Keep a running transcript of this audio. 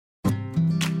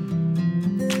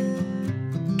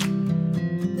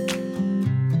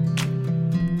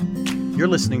You're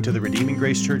listening to the Redeeming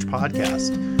Grace Church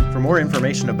podcast. For more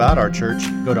information about our church,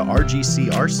 go to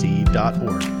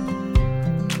rgcrc.org.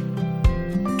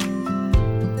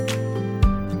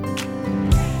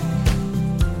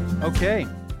 Okay,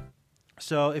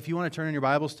 so if you want to turn in your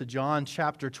Bibles to John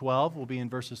chapter 12, we'll be in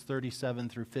verses 37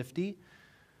 through 50.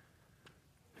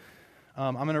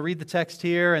 I'm going to read the text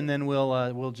here, and then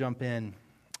we'll jump in.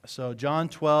 So John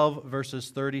 12, verses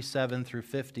 37 through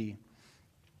 50.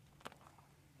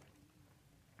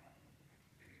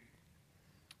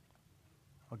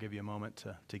 I'll give you a moment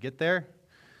to get there.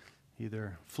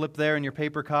 Either flip there in your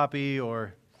paper copy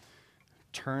or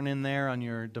turn in there on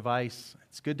your device.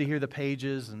 It's good to hear the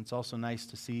pages, and it's also nice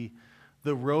to see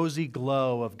the rosy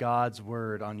glow of God's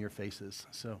Word on your faces.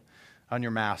 So, on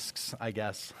your masks, I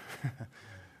guess,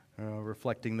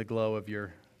 reflecting the glow of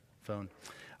your phone.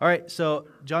 All right, so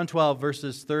John 12,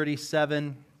 verses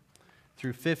 37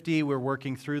 through 50, we're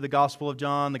working through the Gospel of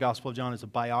John. The Gospel of John is a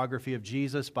biography of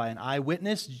Jesus by an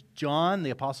eyewitness, John, the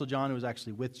Apostle John, who was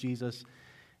actually with Jesus.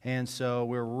 And so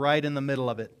we're right in the middle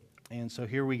of it. And so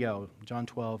here we go, John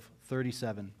 12,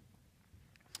 37.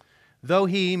 Though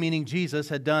he, meaning Jesus,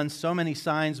 had done so many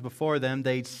signs before them,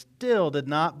 they still did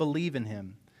not believe in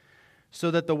him,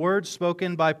 so that the words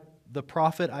spoken by the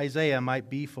prophet Isaiah might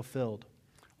be fulfilled.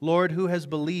 Lord, who has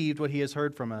believed what he has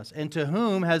heard from us? And to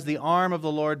whom has the arm of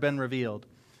the Lord been revealed?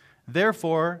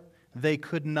 Therefore, they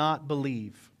could not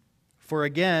believe. For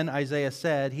again, Isaiah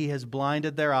said, he has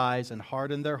blinded their eyes and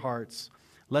hardened their hearts,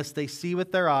 lest they see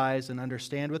with their eyes and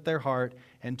understand with their heart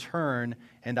and turn,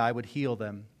 and I would heal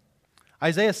them.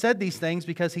 Isaiah said these things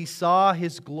because he saw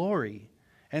his glory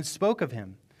and spoke of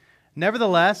him.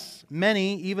 Nevertheless,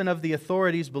 many, even of the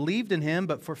authorities, believed in him,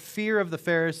 but for fear of the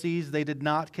Pharisees, they did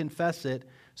not confess it,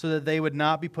 so that they would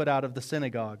not be put out of the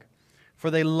synagogue.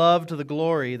 For they loved the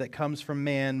glory that comes from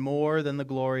man more than the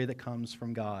glory that comes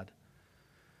from God.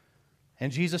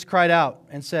 And Jesus cried out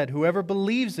and said, whoever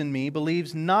believes in me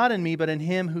believes not in me, but in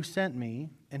him who sent me.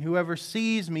 And whoever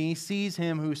sees me sees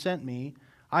him who sent me.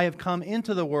 I have come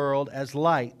into the world as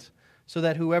light, so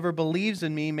that whoever believes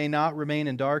in me may not remain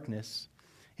in darkness.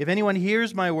 If anyone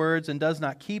hears my words and does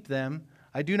not keep them,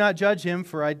 I do not judge him,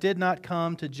 for I did not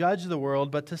come to judge the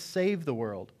world, but to save the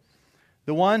world.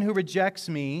 The one who rejects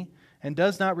me and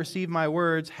does not receive my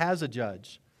words has a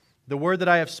judge. The word that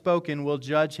I have spoken will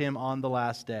judge him on the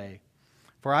last day.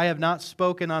 For I have not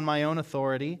spoken on my own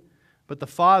authority, but the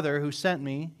Father who sent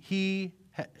me,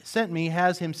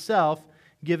 has himself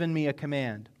given me a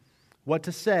command, what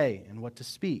to say and what to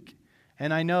speak.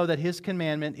 And I know that his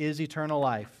commandment is eternal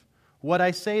life. What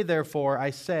I say, therefore, I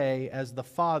say as the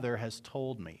Father has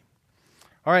told me.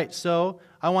 All right, so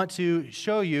I want to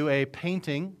show you a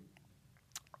painting.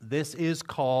 This is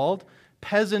called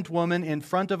Peasant Woman in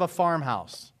Front of a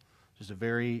Farmhouse, which is a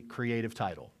very creative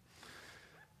title.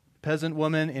 Peasant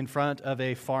Woman in Front of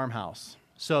a Farmhouse.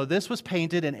 So this was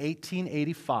painted in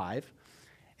 1885,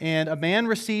 and a man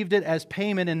received it as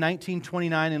payment in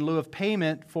 1929 in lieu of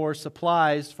payment for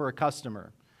supplies for a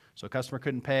customer. So a customer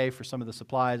couldn't pay for some of the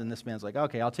supplies, and this man's like,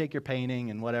 okay, I'll take your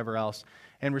painting and whatever else,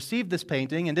 and received this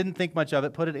painting and didn't think much of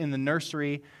it, put it in the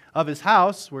nursery of his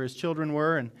house where his children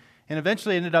were, and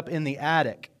eventually ended up in the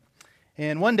attic.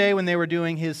 And one day when they were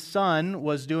his son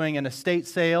was doing an estate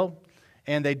sale,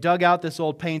 and they dug out this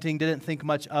old painting, didn't think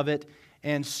much of it,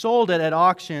 and sold it at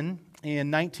auction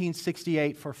in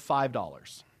 1968 for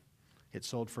 $5. It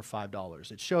sold for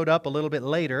 $5. It showed up a little bit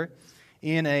later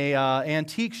in a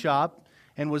antique shop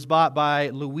and was bought by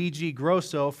Luigi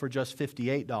Grosso for just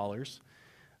 $58.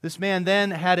 This man then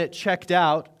had it checked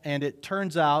out, and it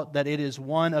turns out that it is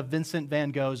one of Vincent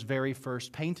van Gogh's very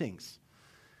first paintings.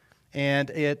 And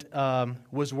it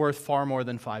was worth far more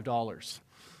than $5.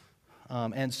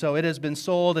 And so it has been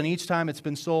sold, and each time it's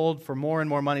been sold for more and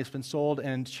more money, it's been sold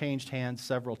and changed hands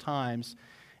several times.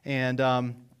 And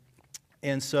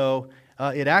so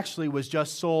it actually was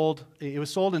just sold. It was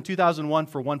sold in 2001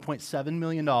 for $1.7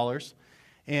 million.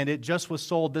 And it just was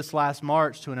sold this last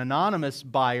March to an anonymous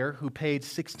buyer who paid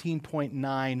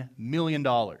 $16.9 million.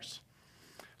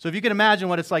 So if you can imagine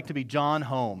what it's like to be John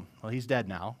Home. Well, he's dead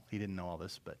now. He didn't know all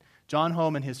this. But John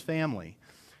Home and his family,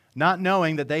 not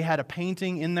knowing that they had a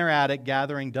painting in their attic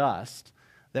gathering dust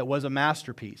that was a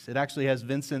masterpiece. It actually has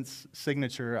Vincent's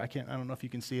signature. I don't know if you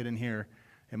can see it in here.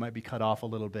 It might be cut off a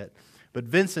little bit. But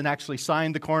Vincent actually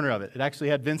signed the corner of it. It actually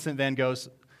had Vincent van Gogh's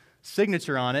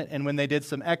signature on it, and when they did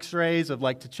some x-rays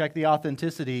to check the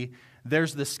authenticity,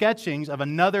 there's the sketchings of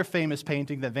another famous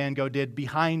painting that Van Gogh did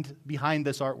behind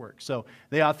this artwork. So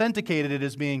they authenticated it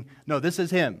as being, no, this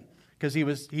is him, because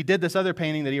he did this other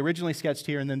painting that he originally sketched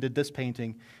here and then did this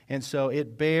painting, and so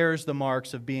it bears the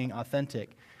marks of being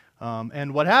authentic.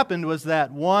 And what happened was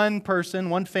that one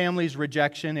family's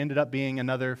rejection ended up being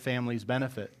another family's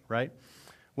benefit, right?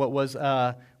 What was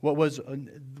the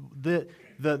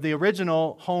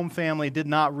original home family did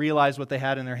not realize what they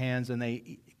had in their hands, and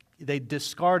they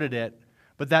discarded it,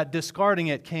 but that discarding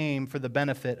it came for the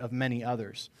benefit of many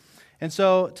others. And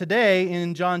so today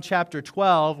in John chapter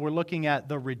 12, we're looking at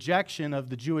the rejection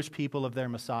of the Jewish people of their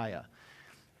Messiah.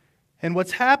 And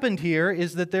what's happened here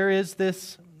is that there's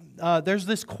this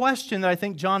question that I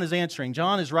think John is answering.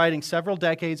 John is writing several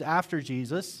decades after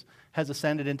Jesus has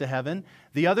ascended into heaven.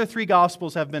 The other three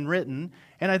Gospels have been written,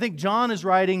 and I think John is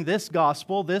writing this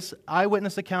Gospel, this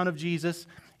eyewitness account of Jesus,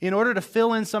 in order to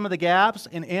fill in some of the gaps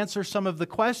and answer some of the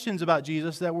questions about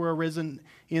Jesus that were arisen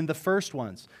in the first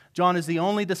ones. John is the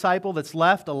only disciple that's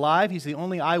left alive. He's the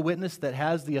only eyewitness that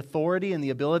has the authority and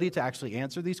the ability to actually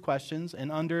answer these questions,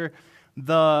 and under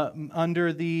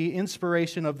the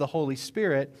inspiration of the Holy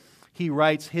Spirit, he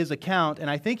writes his account, and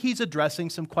I think he's addressing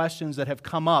some questions that have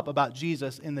come up about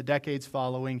Jesus in the decades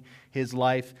following his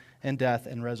life and death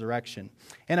and resurrection.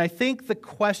 And I think the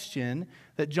question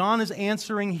that John is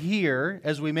answering here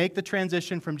as we make the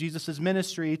transition from Jesus'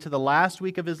 ministry to the last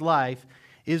week of his life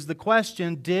is the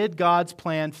question, did God's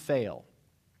plan fail?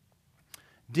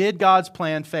 Did God's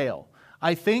plan fail?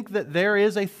 I think that there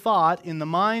is a thought in the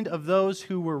mind of those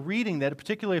who were reading that,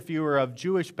 particularly if you were of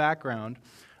Jewish background,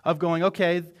 of going,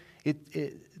 okay,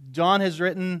 John has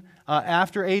written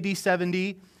after AD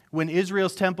 70 when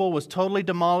Israel's temple was totally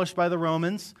demolished by the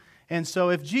Romans. And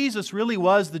so if Jesus really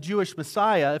was the Jewish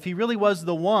Messiah, if he really was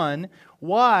the one,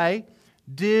 why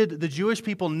did the Jewish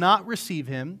people not receive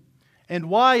him? And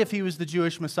why, if he was the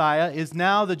Jewish Messiah, is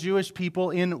now the Jewish people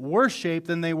in worse shape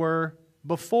than they were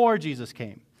before Jesus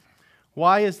came?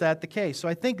 Why is that the case? So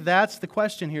I think that's the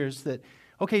question here, is that,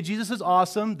 okay, Jesus is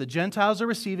awesome, the Gentiles are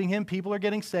receiving him, people are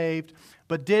getting saved,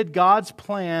 but did God's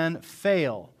plan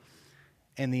fail?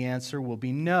 And the answer will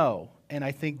be no. And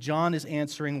I think John is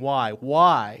answering why.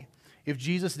 Why? If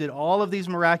Jesus did all of these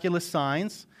miraculous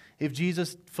signs, if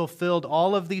Jesus fulfilled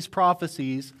all of these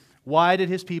prophecies, why did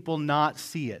his people not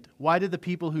see it? Why did the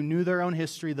people who knew their own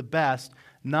history the best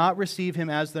not receive him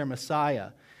as their Messiah?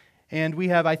 And we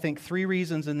have, I think, three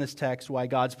reasons in this text why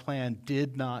God's plan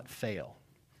did not fail.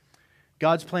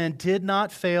 God's plan did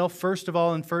not fail, first of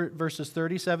all, in verses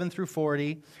 37 through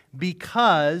 40,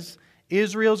 because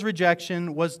Israel's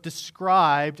rejection was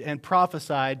described and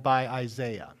prophesied by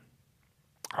Isaiah.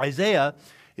 Isaiah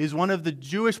is one of the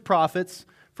Jewish prophets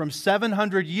from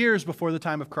 700 years before the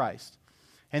time of Christ.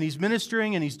 And he's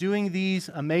ministering and he's doing these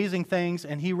amazing things,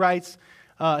 and he writes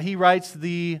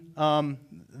the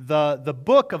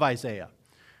book of Isaiah,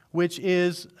 which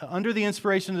is under the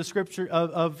inspiration of the Scripture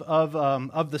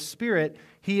of the Spirit.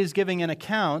 He is giving an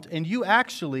account, and you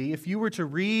actually, if you were to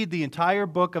read the entire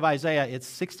book of Isaiah, it's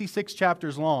 66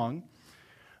 chapters long.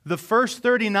 The first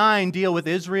 39 deal with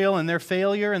Israel and their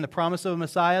failure and the promise of a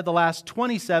Messiah. The last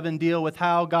 27 deal with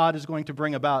how God is going to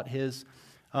bring about his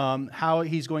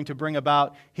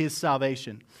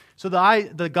salvation. So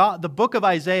the book of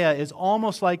Isaiah is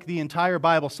almost like the entire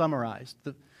Bible summarized.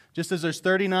 Just as there's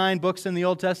 39 books in the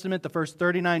Old Testament, the first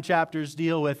 39 chapters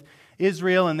deal with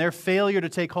Israel and their failure to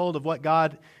take hold of what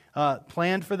God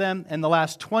planned for them. And the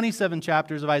last 27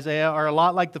 chapters of Isaiah are a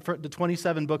lot like the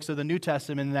 27 books of the New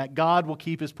Testament, in that God will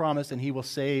keep his promise and he will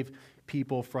save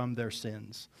people from their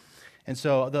sins. And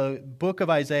so the book of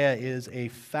Isaiah is a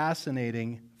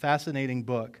fascinating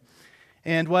book.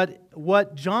 And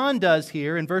what John does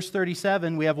here in verse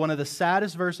 37, we have one of the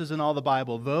saddest verses in all the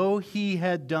Bible. Though he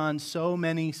had done so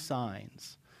many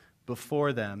signs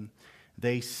before them,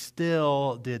 they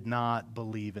still did not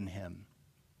believe in him.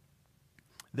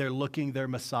 They're looking their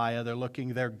Messiah, they're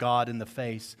looking their God in the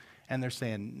face, and they're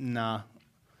saying, nah,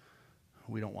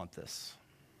 we don't want this.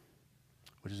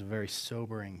 Which is a very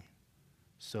sobering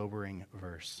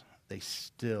verse. They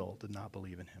still did not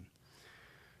believe in him.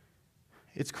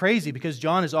 It's crazy because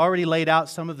John has already laid out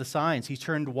some of the signs. He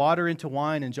turned water into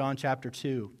wine in John chapter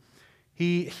 2.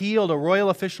 He healed a royal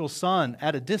official's son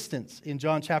at a distance in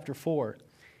John chapter 4.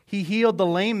 He healed the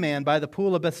lame man by the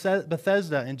pool of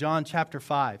Bethesda in John chapter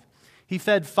 5. He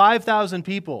fed 5,000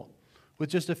 people with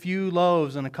just a few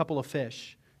loaves and a couple of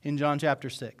fish in John chapter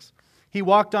 6. He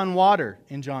walked on water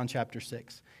in John chapter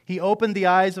 6. He opened the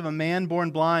eyes of a man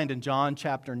born blind in John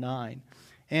chapter 9.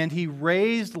 And he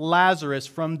raised Lazarus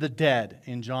from the dead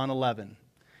in John 11.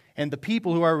 And the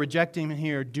people who are rejecting him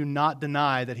here do not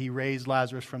deny that he raised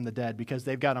Lazarus from the dead, because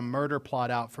they've got a murder plot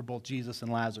out for both Jesus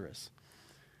and Lazarus.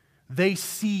 They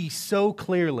see so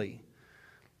clearly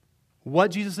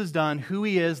what Jesus has done, who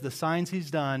he is, the signs he's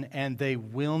done, and they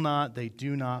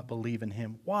do not believe in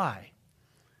him. Why?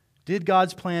 Did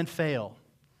God's plan fail?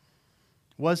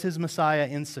 Was his Messiah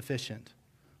insufficient?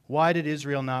 Why did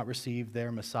Israel not receive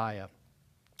their Messiah?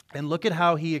 And look at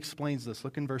how he explains this.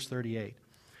 Look in verse 38.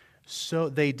 So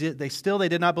they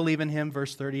did not believe in him,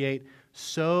 verse 38,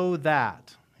 so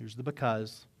that, here's the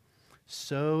because,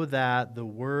 so that the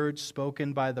word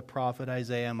spoken by the prophet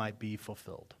Isaiah might be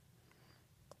fulfilled.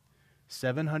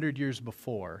 700 years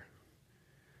before,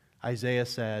 Isaiah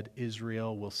said,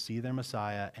 Israel will see their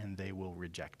Messiah and they will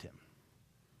reject him.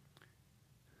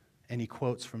 And he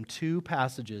quotes from two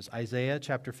passages. Isaiah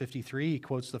chapter 53, he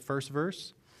quotes the first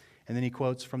verse, and then he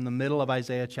quotes from the middle of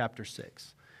Isaiah chapter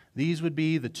 6. These would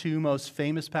be the two most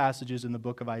famous passages in the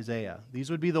book of Isaiah.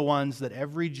 These would be the ones that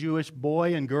every Jewish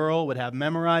boy and girl would have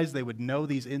memorized. They would know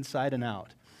these inside and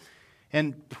out.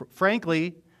 And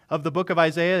frankly, of the book of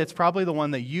Isaiah, it's probably the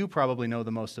one that you probably know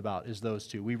the most about, is those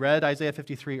two. We read Isaiah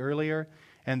 53 earlier,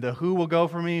 and the who will go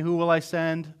for me, who will I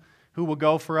send, who will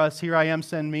go for us, here I am,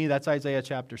 send me, that's Isaiah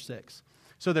chapter 6.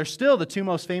 So they're still the two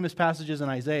most famous passages in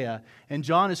Isaiah, and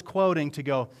John is quoting to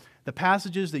go, the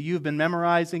passages that you've been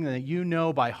memorizing and that you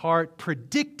know by heart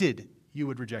predicted you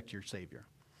would reject your Savior.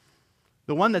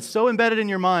 The one that's so embedded in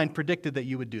your mind predicted that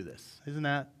you would do this. Isn't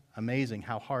that amazing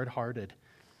how hard-hearted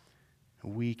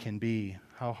we can be,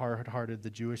 how hard-hearted the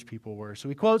Jewish people were? So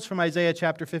he quotes from Isaiah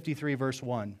chapter 53, verse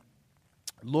 1.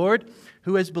 Lord,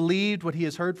 who has believed what he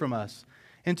has heard from us?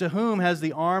 And to whom has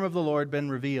the arm of the Lord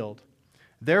been revealed?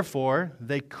 Therefore,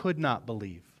 they could not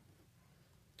believe.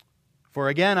 For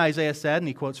again, Isaiah said, and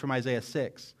he quotes from Isaiah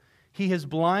 6, He has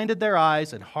blinded their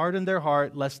eyes and hardened their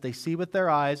heart, lest they see with their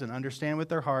eyes and understand with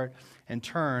their heart and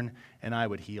turn, and I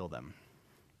would heal them.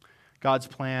 God's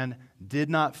plan did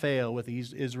not fail with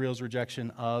Israel's rejection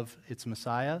of its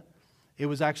Messiah. It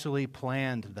was actually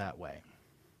planned that way.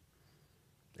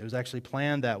 It was actually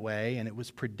planned that way, and it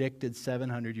was predicted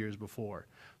 700 years before.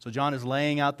 So John is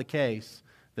laying out the case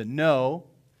that no,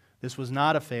 this was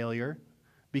not a failure,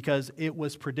 because it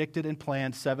was predicted and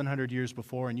planned 700 years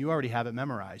before, and you already have it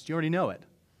memorized. You already know it,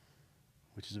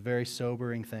 which is a very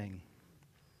sobering thing.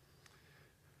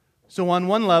 So on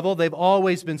one level, they've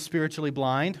always been spiritually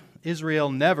blind. Israel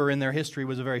never in their history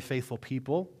was a very faithful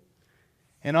people.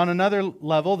 And on another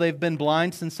level, they've been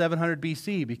blind since 700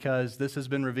 BC because this has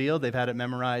been revealed, they've had it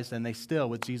memorized, and they still,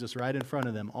 with Jesus right in front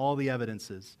of them, all the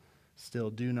evidences, still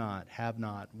do not, have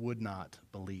not, would not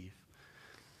believe.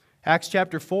 Acts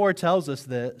chapter 4 tells us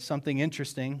that something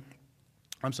interesting.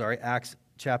 Acts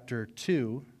chapter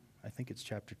 2. I think it's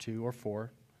chapter 2 or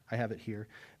 4. I have it here.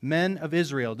 Men of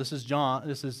Israel. This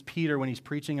is Peter when he's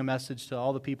preaching a message to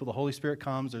all the people. The Holy Spirit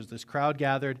comes. There's this crowd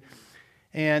gathered.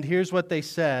 And here's what they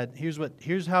said.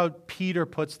 Here's how Peter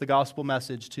puts the gospel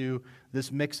message to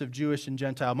this mix of Jewish and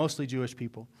Gentile, mostly Jewish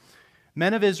people.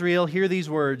 Men of Israel, hear these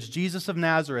words. Jesus of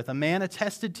Nazareth, a man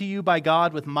attested to you by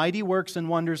God with mighty works and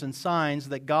wonders and signs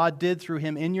that God did through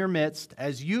him in your midst,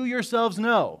 as you yourselves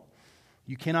know.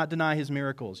 You cannot deny his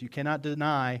miracles. You cannot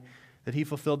deny that he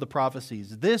fulfilled the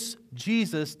prophecies. This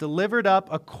Jesus delivered up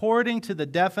according to the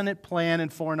definite plan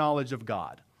and foreknowledge of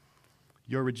God.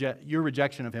 Your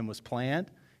rejection of him was planned.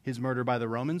 His murder by the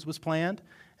Romans was planned.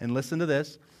 And listen to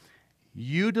this.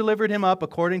 You delivered him up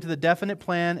according to the definite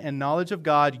plan and knowledge of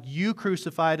God. You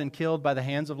crucified and killed by the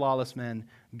hands of lawless men.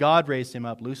 God raised him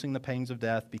up, loosing the pangs of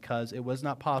death, because it was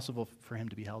not possible for him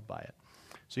to be held by it.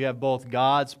 So you have both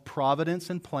God's providence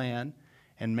and plan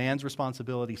and man's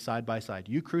responsibility side by side.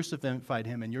 You crucified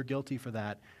him, and you're guilty for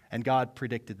that. And God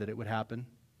predicted that it would happen,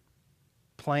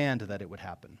 planned that it would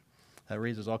happen. That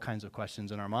raises all kinds of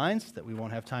questions in our minds that we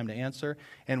won't have time to answer.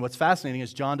 And what's fascinating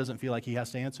is John doesn't feel like he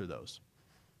has to answer those.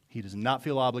 He does not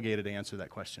feel obligated to answer that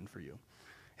question for you.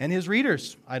 And his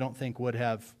readers, I don't think, would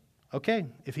have, okay,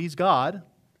 if he's God,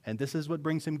 and this is what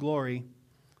brings him glory,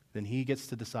 then he gets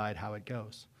to decide how it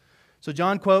goes. So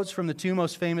John quotes from the two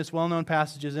most famous, well-known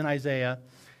passages in Isaiah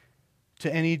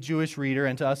to any Jewish reader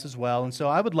and to us as well. And so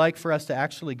I would like for us to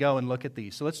actually go and look at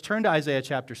these. So let's turn to Isaiah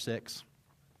chapter 6.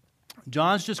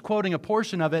 John's just quoting a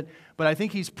portion of it, but I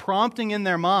think he's prompting in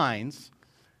their minds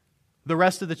the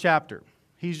rest of the chapter.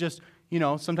 He's just...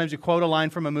 sometimes you quote a line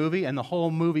from a movie and the whole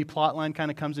movie plot line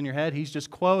kind of comes in your head. He's just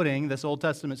quoting this Old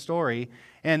Testament story,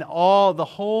 and the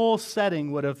whole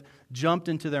setting would have jumped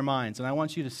into their minds. And I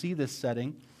want you to see this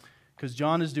setting because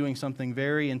John is doing something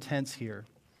very intense here.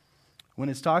 When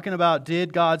it's talking about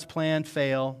did God's plan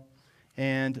fail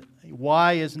and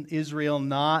why is Israel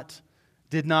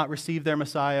did not receive their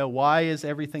Messiah, why is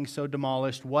everything so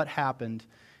demolished, what happened?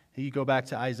 You go back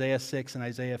to Isaiah 6 and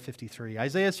Isaiah 53.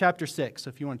 Isaiah chapter 6, so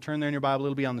if you want to turn there in your Bible,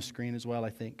 it'll be on the screen as well, I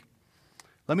think.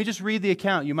 Let me just read the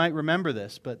account. You might remember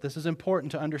this, but this is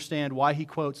important to understand why he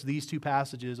quotes these two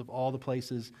passages of all the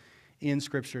places in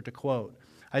Scripture to quote.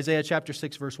 Isaiah chapter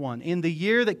 6, verse 1. In the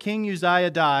year that King Uzziah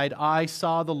died, I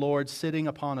saw the Lord sitting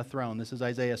upon a throne. This is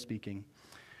Isaiah speaking.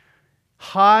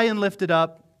 High and lifted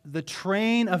up, the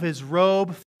train of his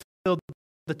robe filled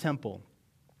the temple.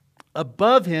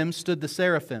 Above him stood the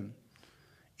seraphim.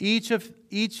 Each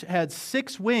had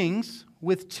 6 wings.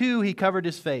 With 2 he covered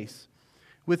his face.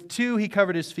 With 2 he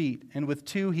covered his feet. And with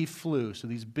 2 he flew. So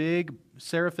these big,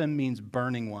 seraphim means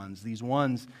burning ones. These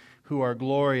ones who are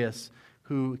glorious,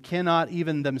 who cannot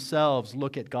even themselves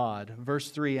look at God.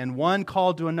 Verse 3, and one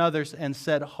called to another and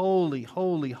said, Holy,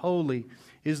 holy, holy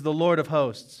is the Lord of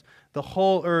hosts. The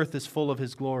whole earth is full of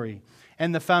his glory.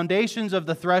 And the foundations of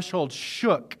the threshold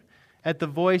shook at the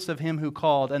voice of him who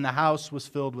called, and the house was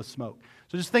filled with smoke.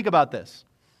 So just think about this.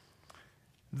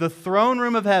 The throne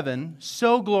room of heaven,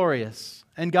 so glorious,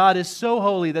 and God is so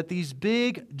holy that these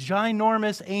big,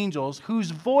 ginormous angels,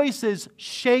 whose voices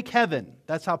shake heaven,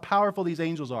 that's how powerful these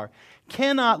angels are,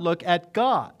 cannot look at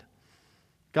God.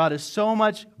 God is so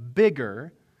much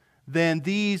bigger than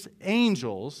these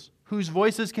angels whose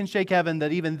voices can shake heaven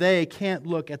that even they can't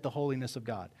look at the holiness of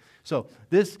God. So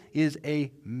this is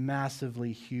a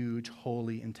massively huge,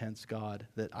 holy, intense God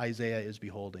that Isaiah is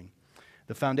beholding.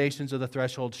 The foundations of the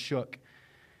threshold shook.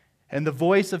 And the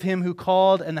voice of him who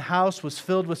called, and the house was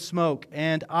filled with smoke.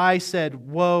 And I said,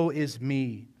 Woe is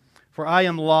me, for I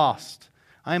am lost.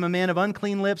 I am a man of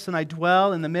unclean lips, and I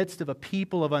dwell in the midst of a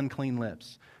people of unclean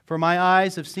lips. For my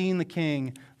eyes have seen the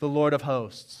King, the Lord of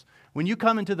hosts. When you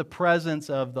come into the presence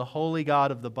of the holy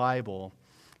God of the Bible,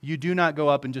 you do not go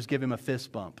up and just give him a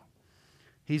fist bump.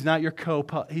 He's not your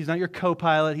co-pilot. He's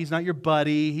not your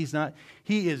buddy.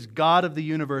 He is God of the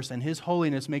universe, and his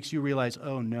holiness makes you realize,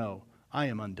 oh no, I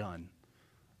am undone.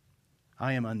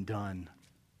 I am undone.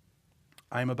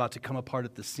 I am about to come apart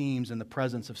at the seams in the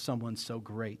presence of someone so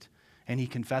great. And he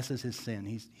confesses his sin.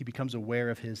 He becomes aware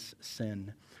of his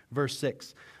sin. Verse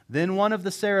 6, Then one of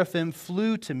the seraphim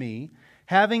flew to me,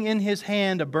 having in his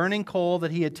hand a burning coal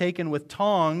that he had taken with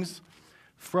tongs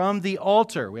from the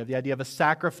altar. We have the idea of a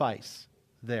sacrifice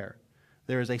there.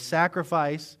 There is a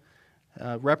sacrifice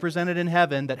represented in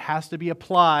heaven that has to be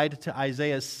applied to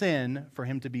Isaiah's sin for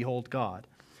him to behold God.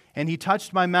 And he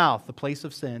touched my mouth, the place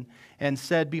of sin, and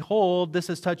said, Behold, this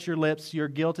has touched your lips, your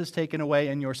guilt is taken away,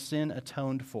 and your sin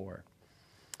atoned for.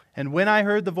 And when I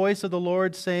heard the voice of the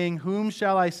Lord saying, Whom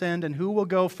shall I send, and who will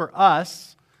go for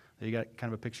us? There you got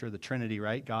kind of a picture of the Trinity,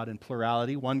 right? God in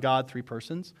plurality, one God, 3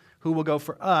 persons. Who will go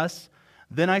for us?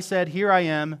 Then I said, Here I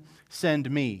am, send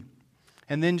me.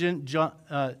 And then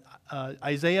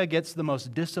Isaiah gets the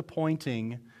most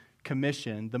disappointing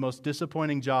commission, the most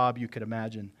disappointing job you could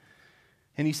imagine.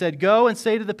 And he said, Go and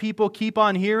say to the people, keep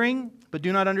on hearing, but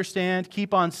do not understand.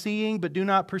 Keep on seeing, but do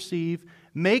not perceive.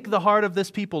 Make the heart of this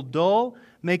people dull.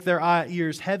 Make their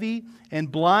ears heavy,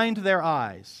 and blind their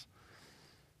eyes,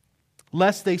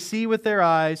 lest they see with their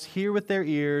eyes, hear with their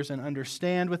ears, and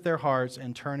understand with their hearts,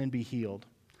 and turn and be healed.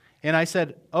 And I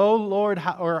said, O Lord,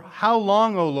 how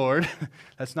long, O Lord?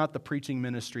 That's not the preaching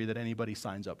ministry that anybody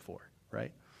signs up for,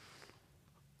 right?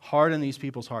 Harden these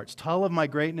people's hearts. Tell of my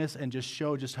greatness and just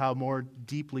show just how more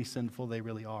deeply sinful they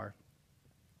really are.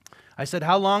 I said,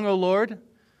 How long, O Lord?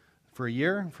 For a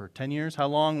year? For 10 years? How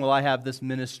long will I have this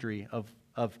ministry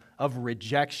of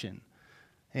rejection?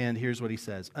 And here's what he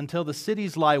says. Until the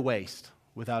cities lie waste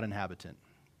without inhabitant,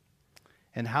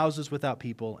 and houses without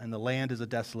people, and the land is a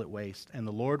desolate waste, and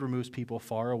the Lord removes people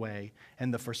far away,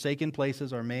 and the forsaken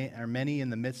places are many in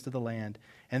the midst of the land.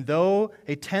 And though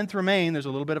a tenth remain, there's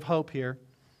a little bit of hope here.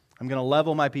 I'm going to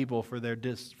level my people for their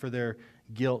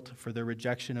guilt, for their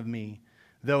rejection of me.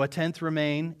 Though a tenth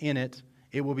remain in it,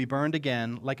 it will be burned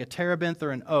again, like a terebinth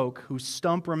or an oak whose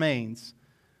stump remains.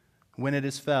 When it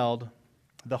is felled,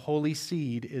 the holy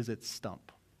seed is its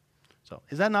stump. So,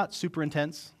 is that not super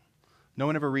intense? No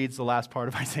one ever reads the last part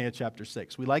of Isaiah chapter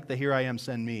 6. We like the Here I am,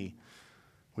 send me.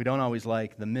 We don't always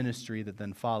like the ministry that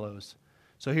then follows.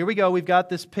 So here we go. We've got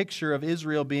this picture of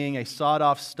Israel being a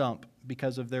sawed-off stump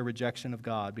because of their rejection of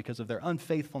God, because of their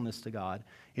unfaithfulness to God.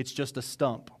 It's just a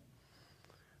stump.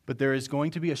 But there is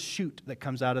going to be a shoot that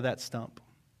comes out of that stump.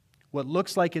 What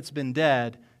looks like it's been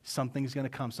dead, something's going to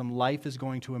come. Some life is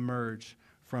going to emerge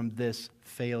from this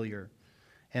failure.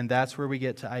 And that's where we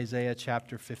get to Isaiah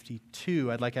chapter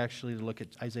 52. I'd like actually to look at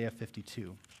Isaiah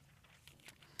 52.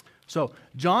 So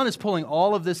John is pulling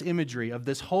all of this imagery of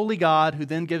this holy God who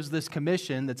then gives this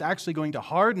commission that's actually going to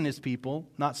harden his people,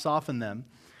 not soften them.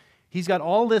 He's got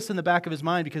all this in the back of his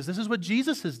mind because this is what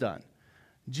Jesus has done.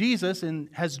 Jesus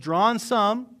has drawn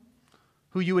some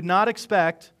who you would not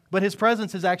expect, but his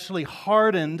presence has actually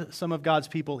hardened some of God's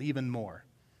people even more,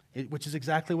 which is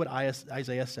exactly what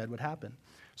Isaiah said would happen.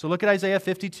 So look at Isaiah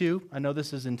 52. I know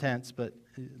this is intense, but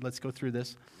let's go through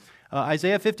this.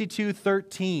 Isaiah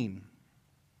 52:13.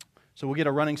 So we'll get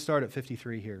a running start at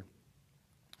 53 here.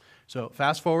 So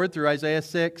fast forward through Isaiah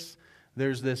 6.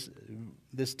 There's this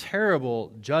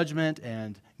terrible judgment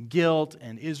and guilt,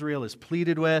 and Israel is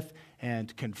pleaded with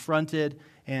and confronted,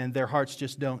 and their hearts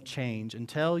just don't change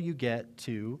until you get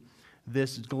to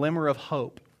this glimmer of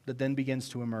hope that then begins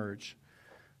to emerge.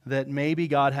 That maybe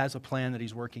God has a plan that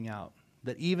He's working out.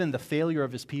 That even the failure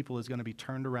of His people is going to be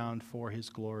turned around for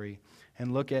His glory.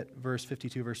 And look at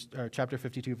chapter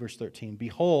 52, verse 13.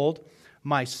 Behold,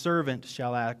 my servant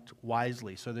shall act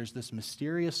wisely. So there's this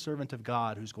mysterious servant of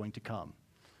God who's going to come.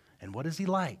 And what is he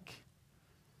like?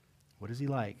 What is he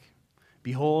like?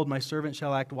 Behold, my servant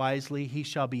shall act wisely. He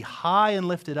shall be high and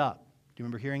lifted up. Do you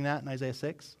remember hearing that in Isaiah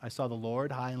 6? I saw the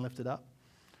Lord high and lifted up.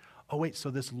 Oh wait,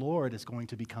 so this Lord is going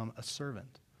to become a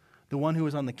servant. The one who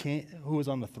was on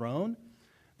the throne,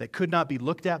 that could not be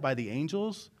looked at by the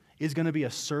angels, is going to be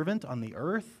a servant on the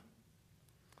earth.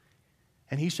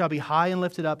 And he shall be high and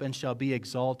lifted up and shall be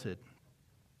exalted.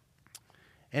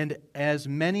 And as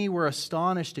many were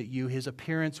astonished at you, his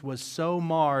appearance was so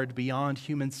marred beyond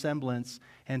human semblance,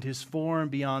 and his form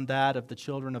beyond that of the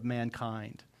children of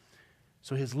mankind.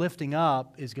 So his lifting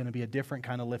up is going to be a different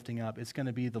kind of lifting up. It's going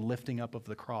to be the lifting up of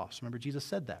the cross. Remember, Jesus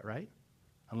said that, right?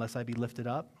 Unless I be lifted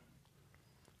up.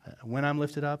 When I'm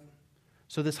lifted up.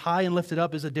 So this high and lifted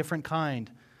up is a different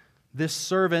kind. This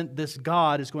servant, this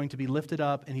God, is going to be lifted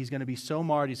up, and he's going to be so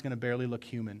marred, he's going to barely look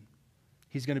human.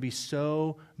 He's going to be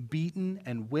so beaten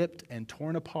and whipped and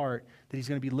torn apart that he's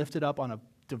going to be lifted up on a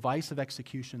device of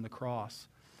execution, the cross.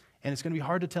 And it's going to be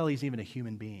hard to tell he's even a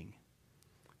human being.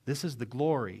 This is the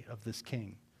glory of this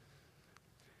king.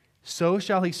 So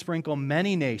shall he sprinkle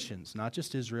many nations, not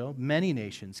just Israel, many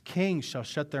nations. Kings shall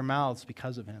shut their mouths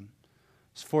because of him.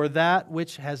 For that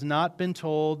which has not been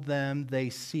told them they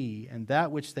see, and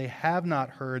that which they have not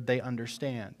heard they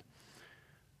understand.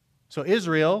 So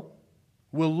Israel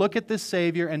will look at this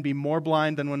Savior and be more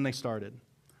blind than when they started.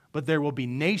 But there will be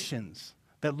nations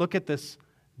that look at this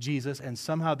Jesus and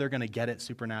somehow they're going to get it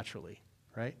supernaturally,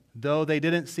 right? Though they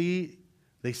didn't see,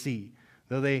 they see.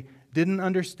 Though they didn't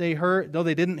understand, though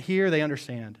they didn't hear, they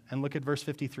understand. And look at verse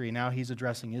 53. Now he's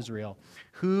addressing Israel.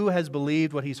 Who has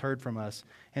believed what he's heard from us?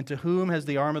 And to whom has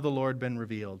the arm of the Lord been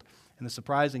revealed? And the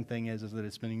surprising thing is that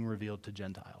it's being revealed to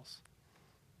Gentiles.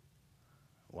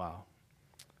 Wow.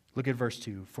 Look at verse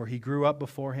 2. For he grew up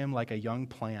before him like a young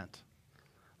plant,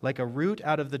 like a root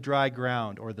out of the dry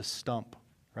ground, or the stump,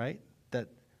 right? That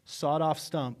sawed-off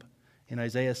stump in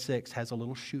Isaiah 6 has a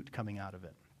little shoot coming out of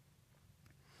it.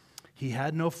 He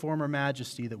had no form or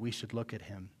majesty that we should look at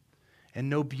him, and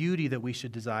no beauty that we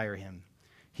should desire him.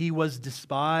 He was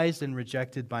despised and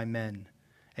rejected by men,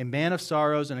 a man of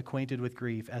sorrows and acquainted with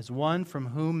grief, as one from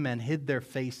whom men hid their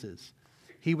faces.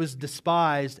 He was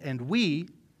despised, and we,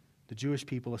 the Jewish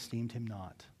people, esteemed him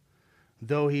not.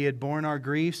 Though he had borne our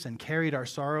griefs and carried our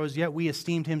sorrows, yet we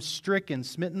esteemed him stricken,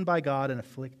 smitten by God, and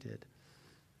afflicted.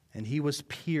 And he was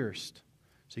pierced.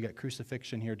 So you got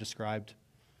crucifixion here described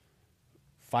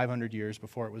 500 years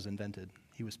before it was invented.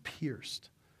 He was pierced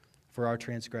for our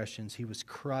transgressions. He was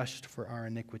crushed for our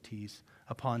iniquities.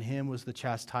 Upon him was the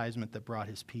chastisement that brought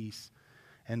his peace,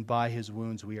 and by his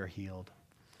wounds we are healed.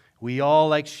 We all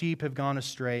like sheep have gone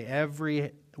astray.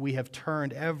 We have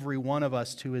turned every one of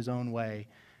us to his own way,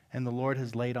 and the Lord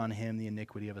has laid on him the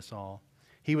iniquity of us all.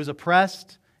 He was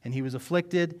oppressed and he was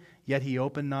afflicted, yet he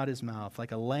opened not his mouth.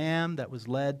 Like a lamb that was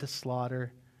led to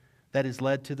slaughter, that is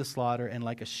led to the slaughter, and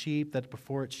like a sheep that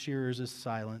before its shearers is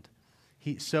silent,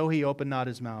 so he opened not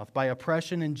his mouth. By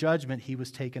oppression and judgment he was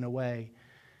taken away.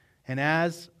 And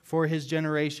as for his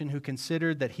generation who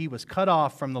considered that he was cut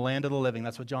off from the land of the living,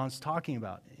 that's what John's talking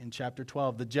about in chapter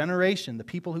 12. The generation, the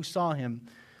people who saw him,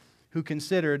 who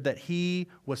considered that he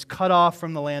was cut off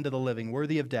from the land of the living,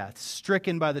 worthy of death,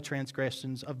 stricken by the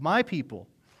transgressions of my people.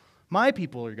 My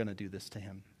people are going to do this to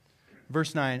him.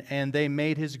 Verse 9, and they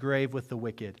made his grave with the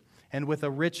wicked, and with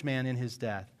a rich man in his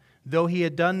death. Though he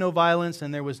had done no violence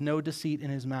and there was no deceit in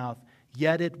his mouth,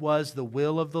 yet it was the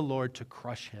will of the Lord to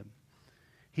crush him.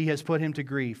 He has put him to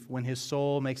grief when his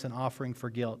soul makes an offering for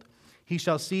guilt. He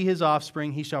shall see his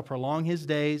offspring, he shall prolong his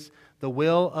days. The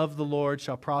will of the Lord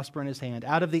shall prosper in his hand.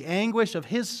 Out of the anguish of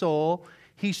his soul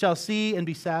he shall see and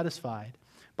be satisfied.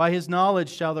 By his knowledge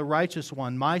shall the righteous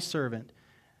one, my servant,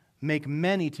 make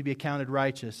many to be accounted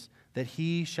righteous, that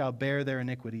he shall bear their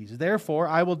iniquities. Therefore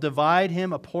I will divide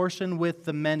him a portion with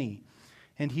the many,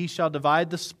 and he shall divide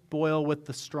the spoil with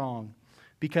the strong.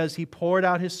 Because he poured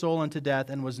out his soul unto death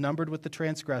and was numbered with the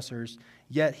transgressors,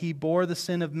 yet he bore the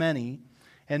sin of many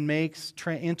and makes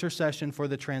intercession for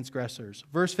the transgressors.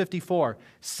 Verse 54,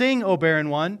 sing, O barren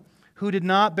one, who did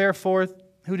not bear,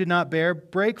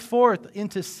 break forth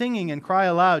into singing and cry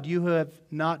aloud, you who have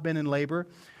not been in labor.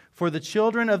 For the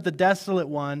children of the desolate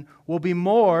one will be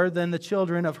more than the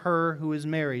children of her who is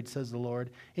married, says the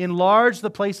Lord. Enlarge the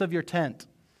place of your tent.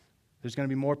 There's going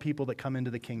to be more people that come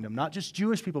into the kingdom, not just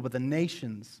Jewish people, but the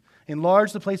nations.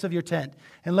 Enlarge the place of your tent,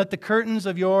 and let the curtains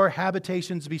of your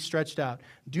habitations be stretched out.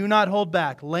 Do not hold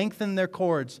back. Lengthen their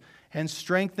cords and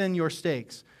strengthen your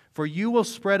stakes. For you will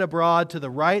spread abroad to the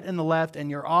right and the left, and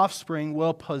your offspring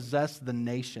will possess the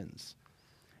nations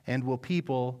and will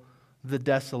people the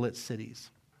desolate cities.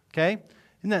 Okay?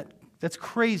 Isn't that's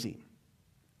crazy?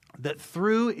 That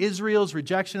through Israel's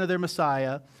rejection of their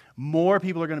Messiah, more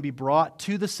people are going to be brought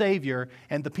to the Savior,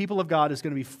 and the people of God is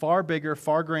going to be far bigger,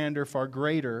 far grander, far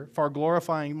greater, far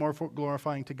glorifying, more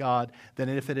glorifying to God than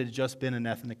if it had just been an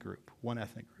ethnic group, one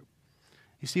ethnic group.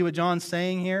 You see what John's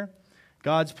saying here?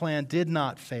 God's plan did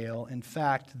not fail. In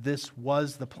fact, this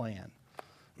was the plan.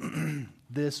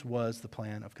 This was the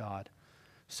plan of God.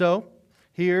 So,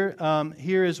 here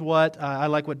is what, I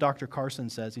like what Dr. Carson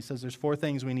says. He says there's 4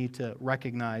 things we need to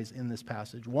recognize in this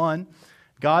passage. 1,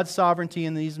 God's sovereignty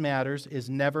in these matters is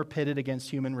never pitted against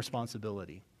human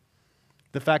responsibility.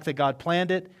 The fact that God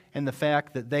planned it and the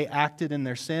fact that they acted in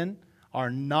their sin are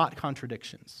not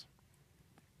contradictions.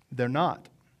 They're not.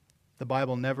 The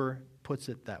Bible never puts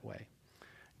it that way.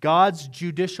 God's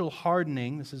judicial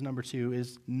hardening, this is number 2,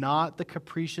 is not the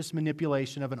capricious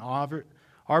manipulation of an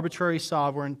arbitrary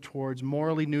sovereign towards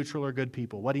morally neutral or good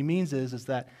people. What he means is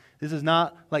that this is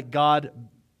not like God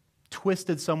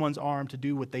twisted someone's arm to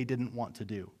do what they didn't want to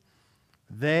do.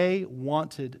 They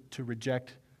wanted to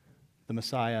reject the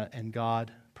Messiah, and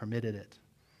God permitted it.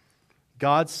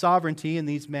 God's sovereignty in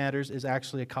these matters is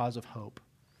actually a cause of hope.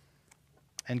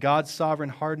 And God's sovereign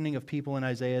hardening of people in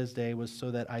Isaiah's day was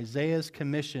so that Isaiah's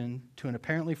commission to an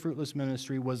apparently fruitless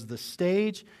ministry was the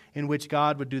stage in which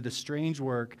God would do the strange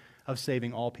work of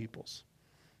saving all peoples.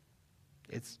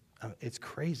 It's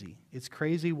crazy. It's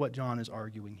crazy what John is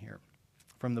arguing here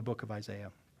from the book of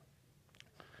Isaiah.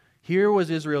 Here was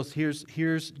Israel's,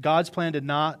 here's God's plan did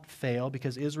not fail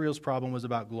because Israel's problem was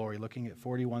about glory, looking at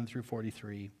 41 through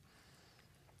 43.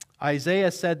 Isaiah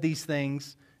said these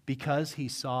things because he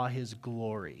saw his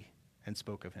glory and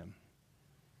spoke of him.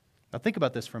 Now think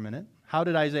about this for a minute. How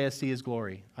did Isaiah see his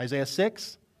glory? Isaiah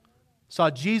 6 saw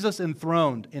Jesus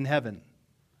enthroned in heaven,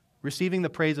 receiving the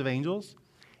praise of angels.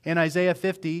 In Isaiah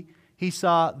 50, he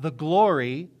saw the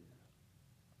glory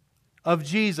of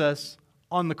Jesus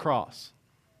on the cross.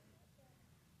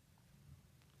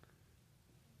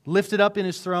 Lifted up in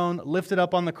his throne, lifted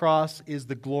up on the cross is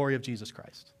the glory of Jesus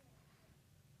Christ.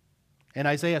 And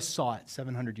Isaiah saw it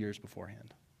 700 years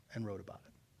beforehand and wrote about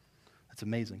it. That's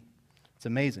amazing. It's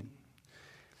amazing.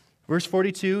 Verse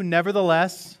 42,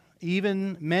 nevertheless,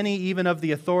 many of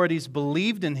the authorities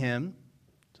believed in him.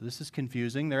 So this is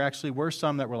confusing. There actually were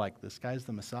some that were like, this guy's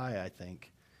the Messiah, I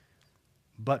think.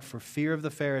 But for fear of the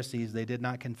Pharisees, they did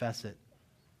not confess it,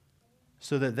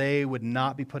 so that they would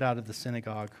not be put out of the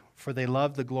synagogue. For they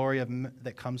loved the glory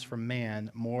that comes from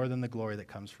man more than the glory that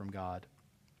comes from God.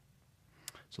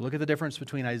 So look at the difference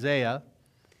between Isaiah,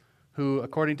 who,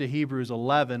 according to Hebrews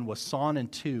 11, was sawn in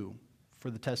 2 for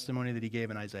the testimony that he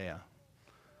gave in Isaiah.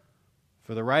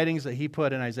 For the writings that he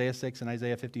put in Isaiah 6 and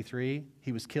Isaiah 53,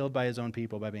 he was killed by his own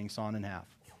people by being sawn in half.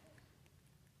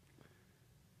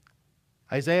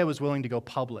 Isaiah was willing to go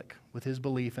public with his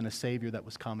belief in a Savior that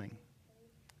was coming.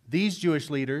 These Jewish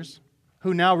leaders,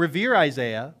 who now revere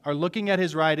Isaiah, are looking at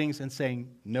his writings and saying,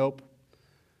 nope.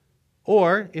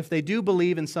 Or, if they do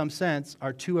believe in some sense,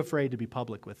 are too afraid to be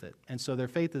public with it. And so their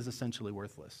faith is essentially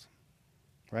worthless.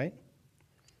 Right?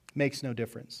 Makes no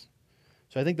difference.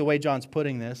 So I think the way John's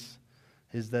putting this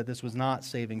is that this was not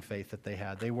saving faith that they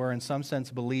had. They were in some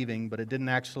sense believing, but it didn't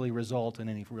actually result in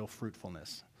any real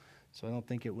fruitfulness. So I don't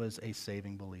think it was a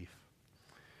saving belief.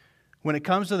 When it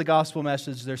comes to the gospel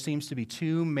message, there seems to be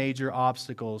 2 major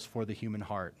obstacles for the human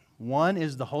heart. One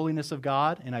is the holiness of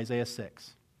God in Isaiah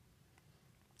 6.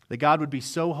 That God would be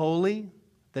so holy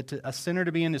that a sinner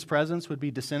to be in his presence would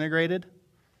be disintegrated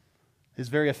is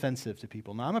very offensive to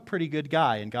people. Now, I'm a pretty good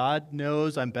guy, and God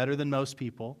knows I'm better than most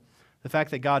people. The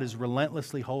fact that God is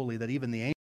relentlessly holy, that even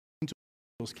the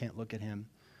angels can't look at him,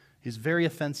 is very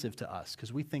offensive to us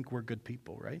because we think we're good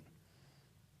people, right?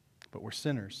 But we're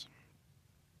sinners.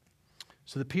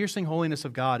 So the piercing holiness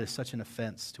of God is such an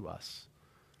offense to us.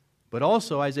 But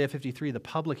also, Isaiah 53, the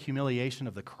public humiliation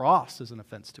of the cross is an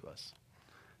offense to us.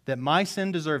 That my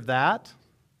sin deserved that.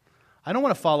 I don't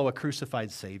want to follow a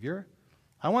crucified Savior.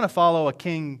 I want to follow a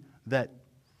king that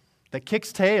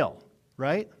kicks tail,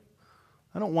 right?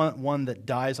 I don't want one that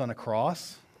dies on a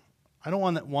cross. I don't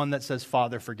want one that says,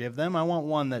 Father, forgive them. I want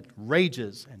one that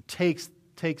rages and takes.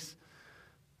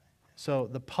 So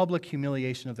the public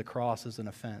humiliation of the cross is an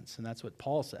offense, and that's what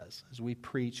Paul says. As we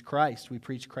preach Christ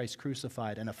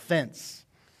crucified, an offense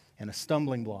and a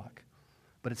stumbling block.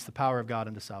 But it's the power of God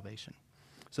unto salvation.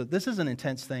 So this is an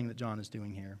intense thing that John is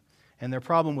doing here. And their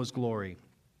problem was glory.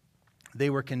 They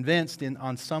were convinced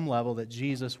on some level that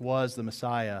Jesus was the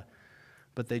Messiah,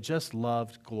 but they just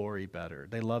loved glory better.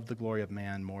 They loved the glory of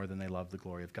man more than they loved the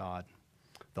glory of God.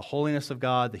 The holiness of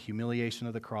God, the humiliation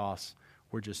of the cross,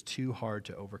 were just too hard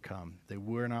to overcome. They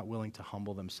were not willing to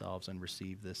humble themselves and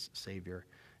receive this Savior,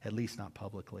 at least not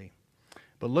publicly.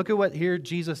 But look at what here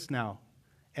Jesus now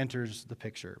enters the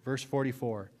picture. Verse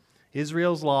 44,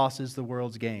 Israel's loss is the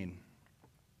world's gain.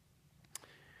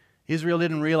 Israel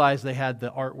didn't realize they had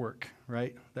the artwork,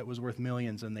 right, that was worth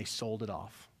millions, and they sold it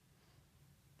off.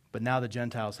 But now the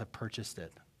Gentiles have purchased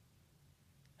it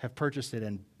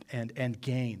and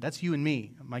gained. That's you and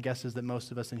me. My guess is that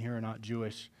most of us in here are not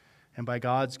Jewish. And by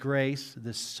God's grace,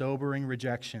 this sobering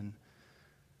rejection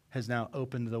has now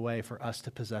opened the way for us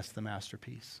to possess the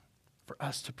masterpiece, for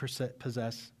us to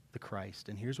possess the Christ.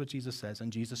 And here's what Jesus says.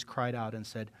 And Jesus cried out and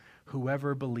said,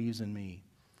 whoever believes in me.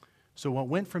 So what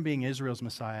went from being Israel's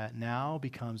Messiah now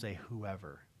becomes a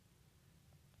whoever.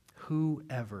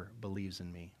 Whoever believes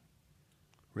in me.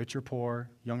 Rich or poor,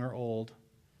 young or old,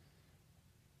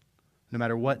 no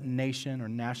matter what nation or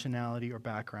nationality or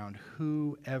background,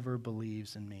 whoever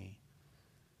believes in me.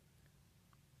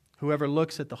 Whoever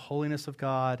looks at the holiness of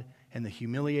God and the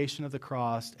humiliation of the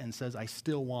cross and says, I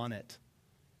still want it,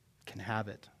 can have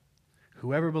it.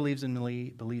 Whoever believes in me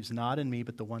believes not in me,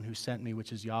 but the one who sent me,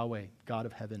 which is Yahweh, God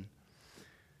of heaven.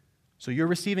 So you're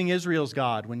receiving Israel's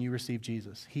God when you receive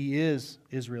Jesus. He is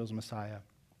Israel's Messiah.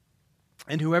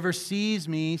 And whoever sees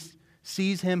me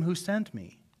sees him who sent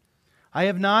me. I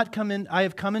have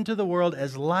come into the world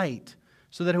as light,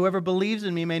 so that whoever believes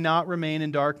in me may not remain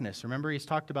in darkness. Remember, he's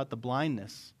talked about the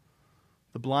blindness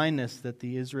that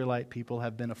the Israelite people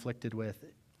have been afflicted with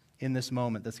in this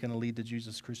moment that's going to lead to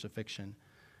Jesus' crucifixion.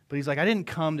 But he's like, I didn't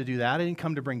come to do that. I didn't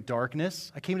come to bring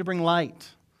darkness. I came to bring light.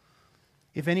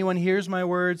 If anyone hears my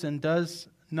words and does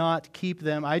not keep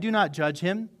them, I do not judge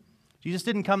him. Jesus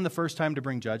didn't come the first time to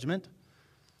bring judgment.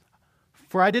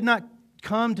 For I did not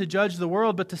come to judge the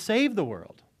world, but to save the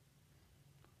world.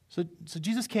 So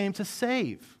Jesus came to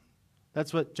save.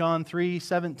 That's what John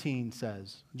 3:17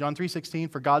 says. John 3:16,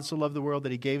 for God so loved the world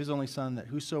that he gave his only Son, that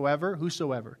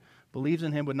whosoever believes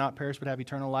in him would not perish but have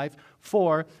eternal life.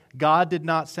 For God did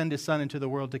not send his Son into the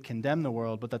world to condemn the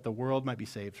world, but that the world might be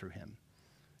saved through him.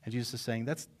 And Jesus is saying,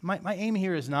 my aim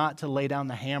here is not to lay down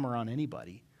the hammer on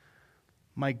anybody.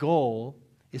 My goal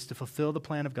is to fulfill the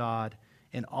plan of God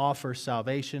and offer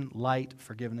salvation, light,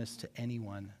 forgiveness to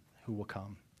anyone who will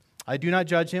come. I do not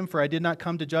judge him, for I did not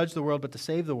come to judge the world, but to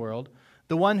save the world.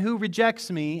 The one who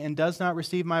rejects me and does not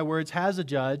receive my words has a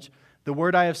judge. The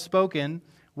word I have spoken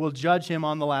will judge him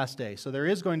on the last day. So there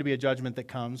is going to be a judgment that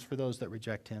comes for those that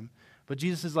reject him. But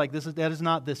Jesus is like, that is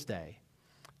not this day.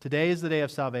 Today is the day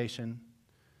of salvation.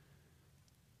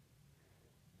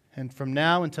 And from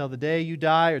now until the day you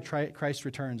die or Christ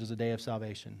returns is a day of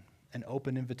salvation, an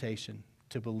open invitation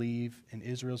to believe in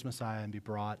Israel's Messiah and be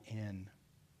brought in.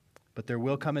 But there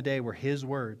will come a day where his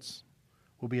words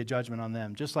will be a judgment on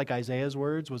them. Just like Isaiah's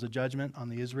words was a judgment on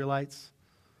the Israelites,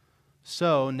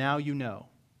 so now you know.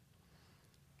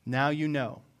 Now you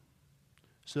know.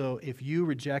 So if you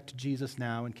reject Jesus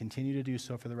now and continue to do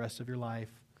so for the rest of your life,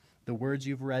 the words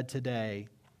you've read today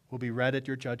will be read at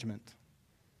your judgment.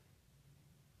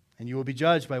 And you will be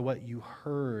judged by what you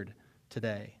heard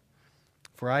today.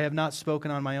 For I have not spoken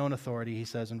on my own authority, he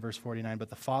says in verse 49, but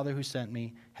the Father who sent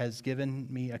me has given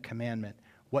me a commandment,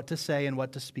 what to say and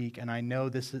what to speak, and I know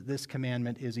this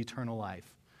commandment is eternal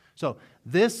life. So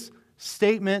this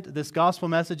statement, this gospel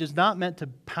message is not meant to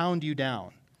pound you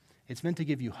down. It's meant to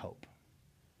give you hope.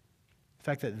 The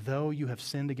fact that though you have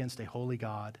sinned against a holy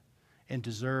God and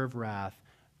deserve wrath,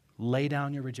 lay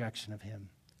down your rejection of him.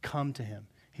 Come to him.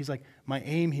 He's like, my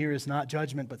aim here is not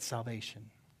judgment, but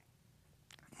salvation.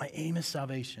 My aim is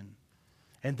salvation.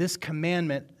 And this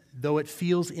commandment, though it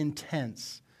feels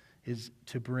intense, is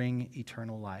to bring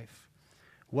eternal life.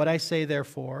 What I say,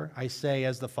 therefore, I say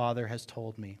as the Father has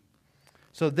told me.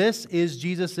 So this is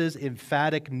Jesus'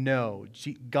 emphatic no.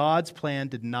 God's plan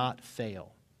did not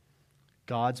fail.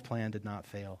 God's plan did not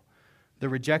fail. The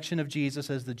rejection of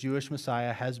Jesus as the Jewish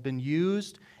Messiah has been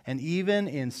used and even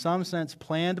in some sense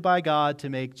planned by God to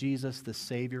make Jesus the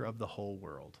Savior of the whole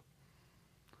world.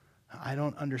 I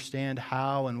don't understand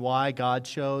how and why God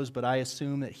chose, but I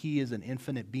assume that he is an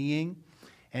infinite being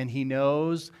and He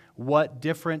knows what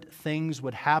different things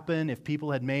would happen if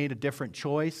people had made a different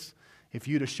choice. If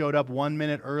you'd have showed up 1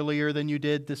 minute earlier than you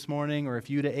did this morning, or if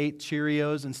you'd have ate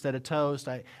Cheerios instead of toast,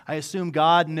 I assume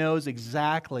God knows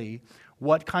exactly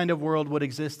what kind of world would have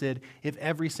existed if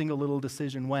every single little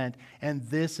decision went. And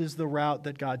this is the route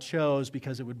that God chose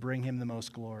because it would bring Him the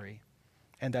most glory.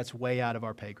 And that's way out of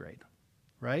our pay grade,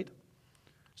 right?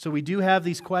 So we do have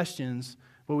these questions,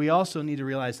 but we also need to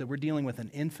realize that we're dealing with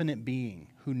an infinite being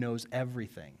who knows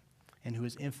everything and who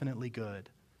is infinitely good.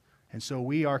 And so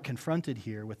we are confronted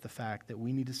here with the fact that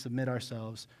we need to submit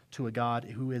ourselves to a God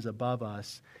who is above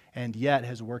us and yet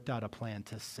has worked out a plan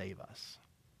to save us.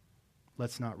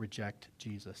 Let's not reject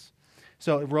Jesus.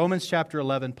 So Romans chapter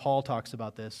 11, Paul talks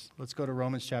about this. Let's go to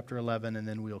Romans chapter 11, and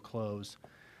then we'll close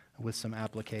with some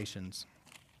applications.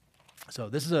 So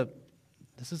this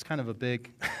is kind of a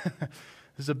big,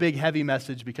 this is a big, heavy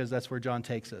message because that's where John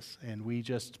takes us. And we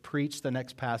just preach the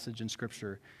next passage in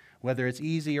Scripture. Whether it's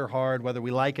easy or hard, whether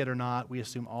we like it or not, we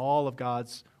assume all of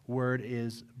God's word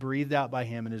is breathed out by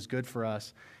Him and is good for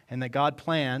us, and that God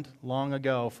planned long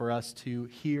ago for us to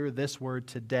hear this word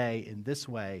today in this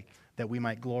way, that we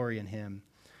might glory in Him.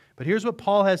 But here's what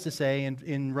Paul has to say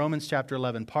in Romans chapter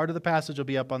 11. Part of the passage will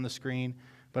be up on the screen,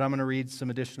 but I'm going to read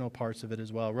some additional parts of it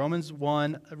as well. Romans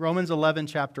 11,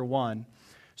 chapter 1.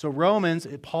 So Romans,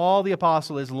 Paul the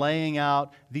apostle is laying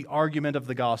out the argument of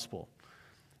the gospel.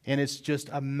 And it's just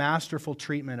a masterful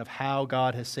treatment of how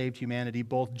God has saved humanity,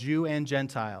 both Jew and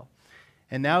Gentile.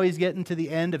 And now he's getting to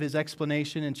the end of his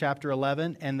explanation in chapter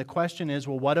 11, and the question is,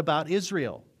 well, what about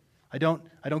Israel? I don't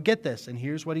get this. And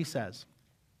here's what he says.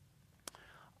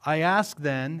 I ask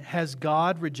then, has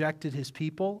God rejected His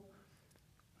people?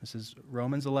 This is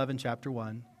Romans 11, chapter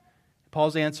 1.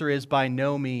 Paul's answer is, by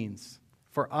no means.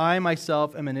 For I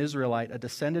myself am an Israelite, a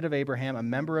descendant of Abraham, a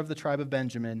member of the tribe of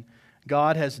Benjamin.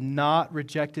 God has not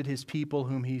rejected His people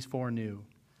whom He foreknew.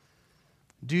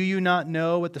 Do you not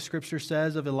know what the Scripture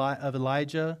says of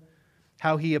Elijah,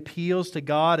 how he appeals to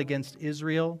God against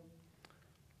Israel?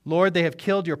 Lord, they have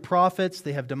killed your prophets,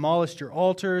 they have demolished your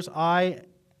altars, I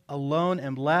alone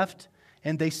am left,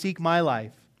 and they seek my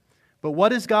life. But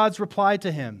what is God's reply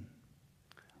to him?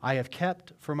 I have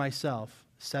kept for myself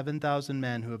 7,000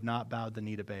 men who have not bowed the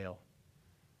knee to Baal.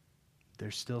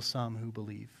 There's still some who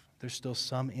believe. There's still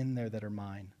some in there that are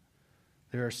mine.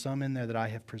 There are some in there that I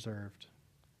have preserved.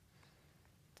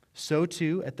 So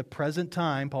too, at the present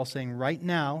time, Paul's saying right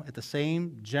now, at the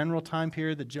same general time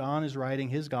period that John is writing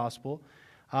his gospel,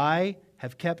 I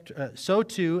have kept, so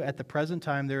too, at the present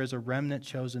time, there is a remnant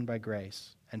chosen by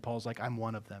grace. And Paul's like, I'm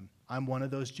one of them. I'm one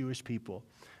of those Jewish people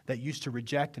that used to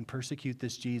reject and persecute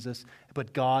this Jesus,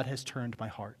 but God has turned my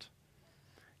heart.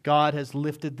 God has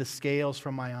lifted the scales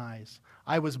from my eyes.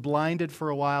 I was blinded for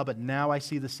a while, but now I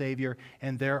see the Savior,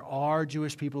 and there are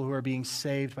Jewish people who are being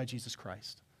saved by Jesus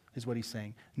Christ, is what he's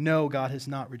saying. No, God has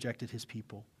not rejected His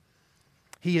people.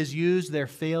 He has used their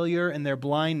failure and their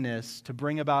blindness to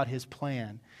bring about His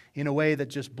plan in a way that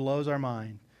just blows our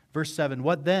mind. Verse 7,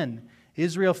 what then?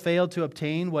 Israel failed to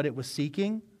obtain what it was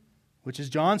seeking, which is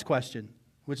John's question,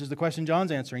 which is the question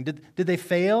John's answering. Did they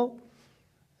fail?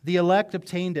 The elect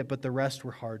obtained it, but the rest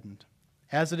were hardened.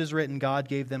 As it is written, God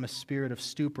gave them a spirit of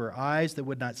stupor, eyes that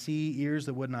would not see, ears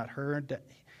that would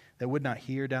not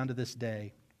hear down to this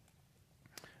day.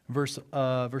 I'm going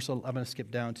to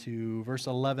skip down to verse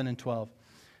 11 and 12.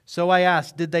 So I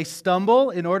asked, did they stumble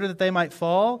in order that they might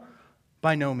fall?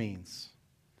 By no means.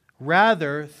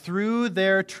 Rather, through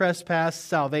their trespass,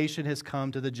 salvation has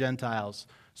come to the Gentiles,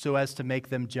 so as to make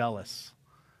them jealous.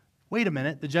 Wait a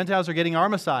minute, the Gentiles are getting our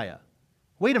Messiah.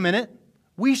 Wait a minute,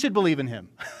 we should believe in Him.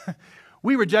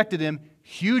 We rejected Him,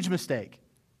 huge mistake,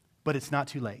 but it's not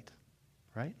too late,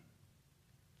 right?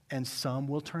 And some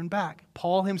will turn back.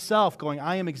 Paul himself going,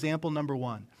 I am example number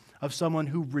one of someone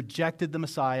who rejected the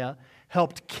Messiah,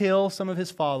 helped kill some of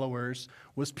his followers,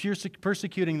 was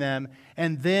persecuting them,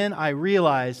 and then I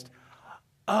realized,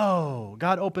 oh,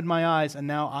 God opened my eyes, and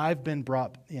now I've been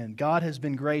brought in. God has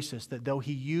been gracious that though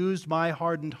He used my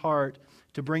hardened heart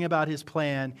to bring about His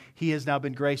plan, He has now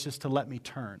been gracious to let me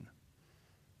turn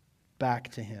back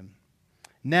to Him.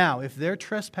 Now, if their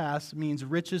trespass means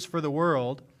riches for the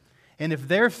world, and if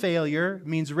their failure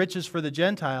means riches for the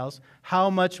Gentiles, how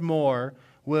much more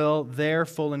will their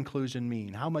full inclusion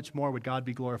mean? How much more would God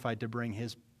be glorified to bring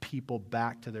His people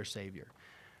back to their Savior?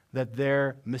 That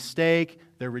their mistake,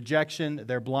 their rejection,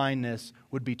 their blindness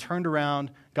would be turned around.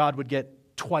 God would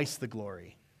get twice the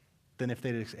glory than if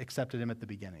they'd accepted Him at the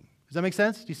beginning. Does that make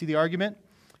sense? Do you see the argument?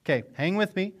 Okay, hang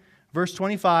with me. Verse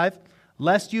 25,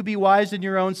 Lest you be wise in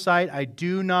your own sight, I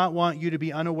do not want you to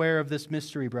be unaware of this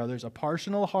mystery, brothers. A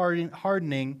partial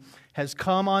hardening has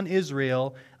come on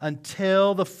Israel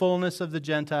until the fullness of the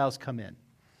Gentiles come in.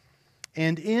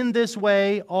 And in this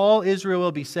way, all Israel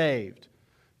will be saved,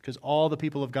 because all the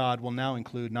people of God will now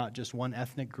include not just one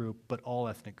ethnic group, but all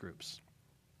ethnic groups.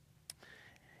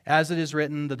 As it is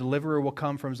written, the deliverer will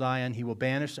come from Zion. He will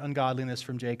banish ungodliness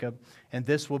from Jacob, and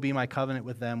this will be my covenant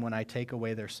with them when I take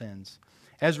away their sins.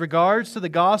 As regards to the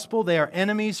gospel, they are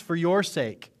enemies for your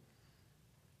sake.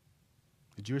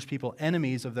 The Jewish people,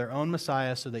 enemies of their own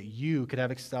Messiah, so that you could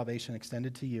have salvation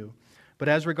extended to you. But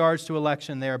as regards to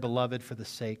election, they are beloved for the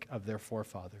sake of their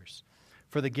forefathers.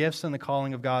 For the gifts and the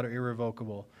calling of God are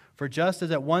irrevocable. For just as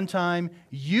at one time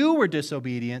you were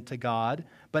disobedient to God,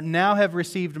 but now have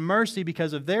received mercy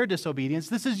because of their disobedience,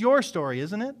 this is your story,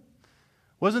 isn't it?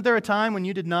 Wasn't there a time when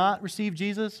you did not receive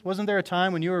Jesus? Wasn't there a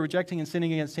time when you were rejecting and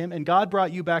sinning against Him? And God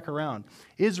brought you back around.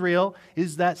 Israel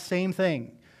is that same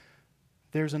thing.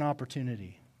 There's an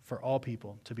opportunity for all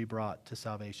people to be brought to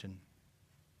salvation.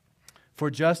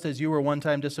 For just as you were one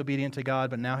time disobedient to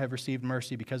God, but now have received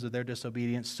mercy because of their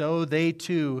disobedience, so they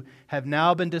too have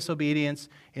now been disobedient,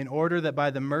 in order that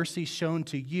by the mercy shown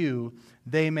to you,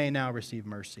 they may now receive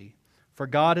mercy. For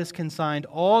God has consigned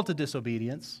all to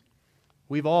disobedience.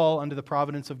 We've all, under the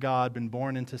providence of God, been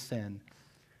born into sin,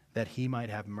 that He might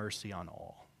have mercy on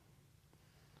all.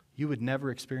 You would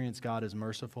never experience God as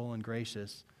merciful and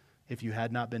gracious if you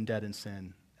had not been dead in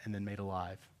sin and then made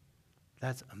alive.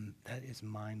 That is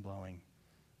mind-blowing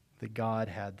that God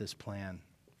had this plan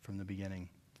from the beginning.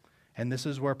 And this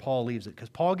is where Paul leaves it, because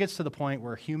Paul gets to the point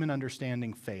where human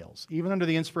understanding fails. Even under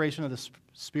the inspiration of the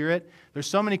Spirit, there's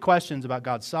so many questions about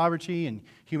God's sovereignty and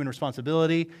human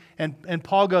responsibility. And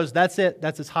Paul goes, that's it.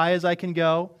 That's as high as I can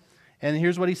go. And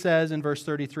here's what he says in verse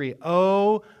 33.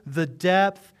 Oh, the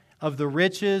depth of the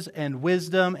riches and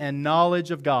wisdom and knowledge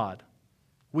of God.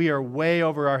 We are way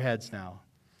over our heads now.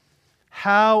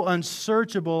 How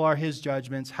unsearchable are His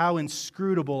judgments, how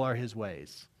inscrutable are His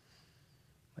ways.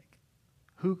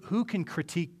 Who can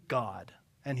critique God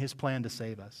and His plan to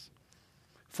save us?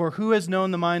 For who has known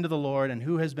the mind of the Lord, and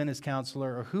who has been His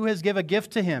counselor, or who has given a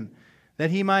gift to Him that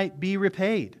He might be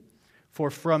repaid? For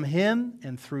from Him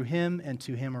and through Him and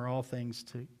to Him are all things.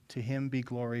 To Him be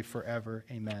glory forever.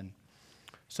 Amen.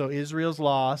 So Israel's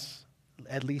loss,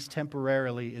 at least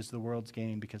temporarily, is the world's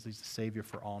gain, because He's the Savior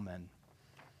for all men.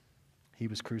 He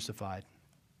was crucified.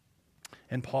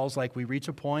 And Paul's like, we reach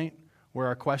a point where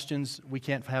our questions we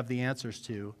can't have the answers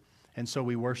to, and so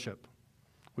we worship.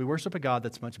 We worship a God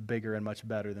that's much bigger and much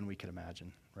better than we could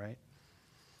imagine, right?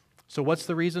 So what's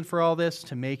the reason for all this?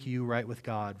 To make you right with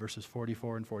God, verses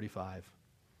 44 and 45.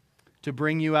 To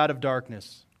bring you out of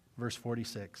darkness, verse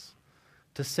 46.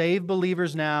 To save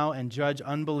believers now and judge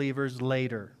unbelievers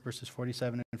later, verses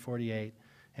 47 and 48.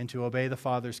 And to obey the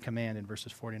Father's command in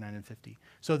verses 49 and 50.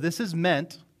 So this is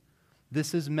meant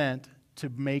to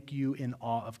make you in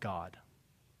awe of God.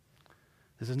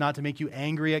 This is not to make you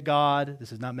angry at God.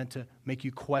 This is not meant to make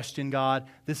you question God.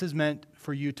 This is meant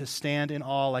for you to stand in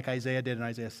awe like Isaiah did in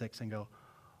Isaiah 6 and go,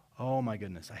 oh my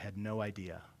goodness, I had no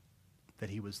idea that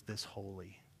He was this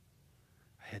holy.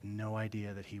 I had no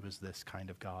idea that He was this kind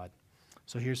of God.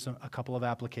 So here's a couple of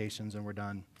applications and we're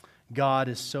done. God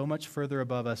is so much further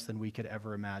above us than we could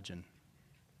ever imagine.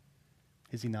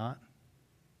 Is He not?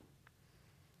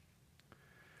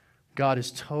 God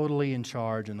is totally in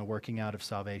charge in the working out of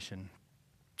salvation.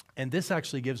 And this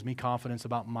actually gives me confidence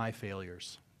about my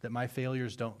failures, that my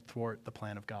failures don't thwart the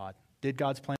plan of God. Did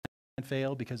God's plan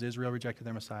fail because Israel rejected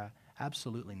their Messiah?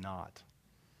 Absolutely not.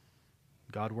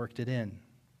 God worked it in,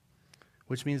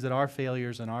 which means that our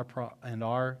failures and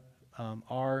our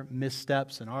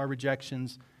missteps and our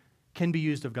rejections can be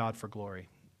used of God for glory.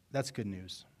 That's good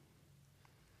news.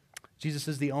 Jesus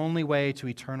is the only way to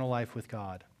eternal life with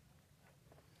God.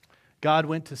 God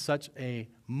went to such a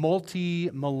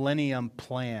multi-millennium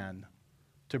plan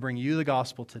to bring you the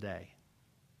gospel today.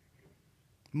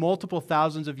 Multiple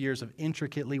thousands of years of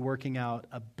intricately working out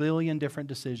 1 billion different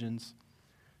decisions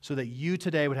so that you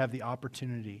today would have the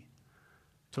opportunity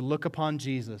to look upon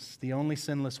Jesus, the only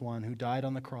sinless one who died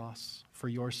on the cross for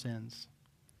your sins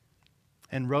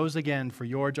and rose again for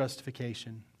your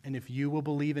justification. And if you will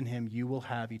believe in Him, you will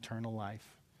have eternal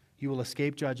life. You will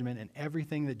escape judgment, and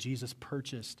everything that Jesus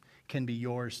purchased can be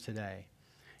yours today.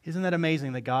 Isn't that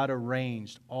amazing that God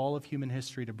arranged all of human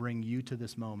history to bring you to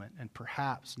this moment? And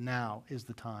perhaps now is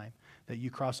the time that you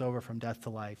cross over from death to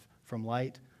life,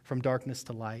 from darkness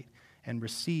to light, and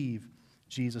receive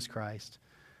Jesus Christ.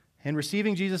 And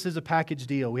receiving Jesus is a package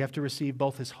deal. We have to receive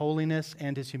both His holiness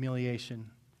and His humiliation.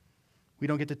 We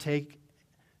don't get to take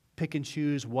pick and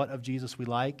choose what of Jesus we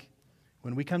like.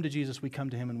 When we come to Jesus, we come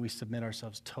to him and we submit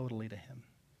ourselves totally to him.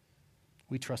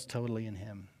 We trust totally in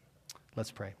him.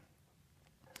 Let's pray.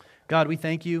 God, we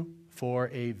thank you for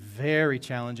a very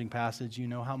challenging passage. You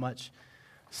know how much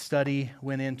study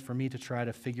went in for me to try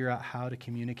to figure out how to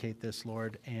communicate this,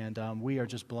 Lord, and we are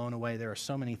just blown away. There are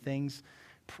so many things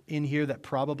in here that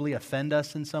probably offend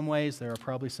us in some ways. There are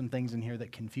probably some things in here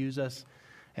that confuse us.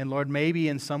 And Lord, maybe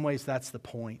in some ways that's the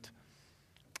point,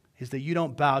 is that you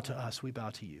don't bow to us, we bow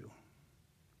to you.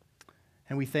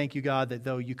 And we thank you, God, that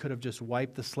though you could have just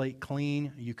wiped the slate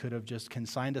clean, you could have just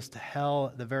consigned us to hell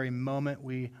at the very moment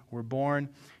we were born,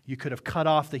 you could have cut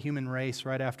off the human race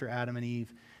right after Adam and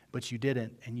Eve, but you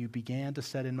didn't. And you began to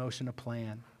set in motion a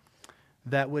plan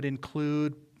that would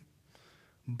include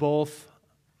both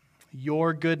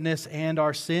your goodness and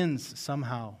our sins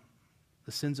somehow.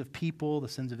 The sins of people, the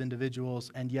sins of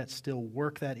individuals, and yet still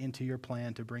work that into your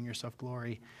plan to bring yourself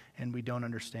glory. And we don't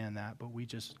understand that, but we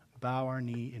just bow our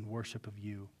knee in worship of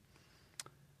you.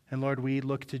 And Lord, we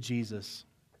look to Jesus,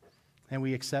 and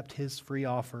we accept his free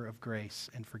offer of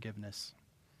grace and forgiveness.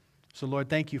 So Lord,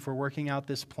 thank you for working out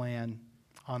this plan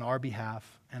on our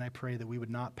behalf, and I pray that we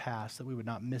would not pass, that we would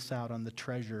not miss out on the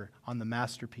treasure, on the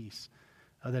masterpiece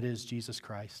that is Jesus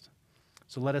Christ.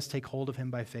 So let us take hold of him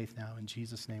by faith now. In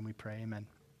Jesus' name we pray, amen.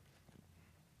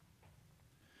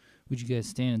 Would you guys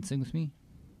stand and sing with me?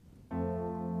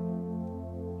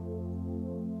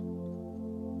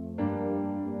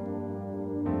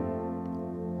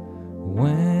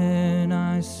 When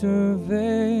I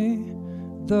survey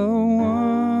the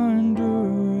wondrous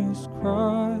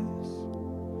cross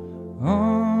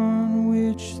on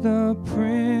which the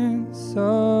Prince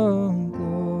of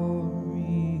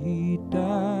Glory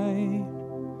died,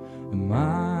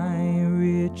 my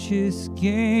richest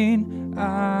gain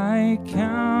I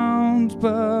count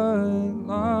but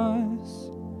loss,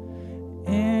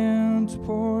 and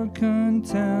pour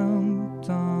contempt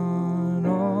on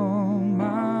all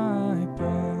my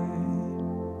pride.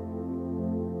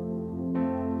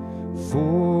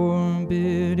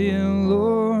 Forbidden,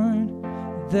 Lord,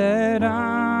 that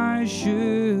I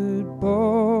should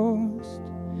boast,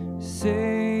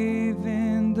 save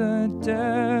in the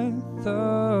death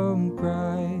of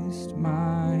Christ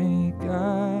my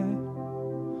God.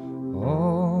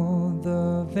 All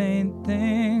the vain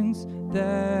things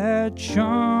that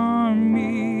charm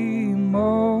me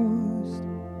most,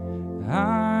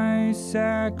 I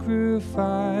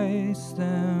sacrifice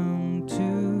them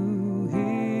to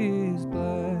his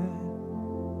blood,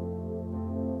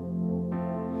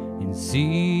 and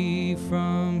see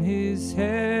from his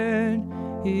head,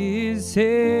 his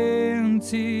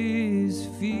hands, his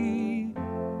feet,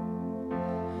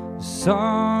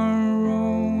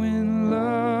 sorrow and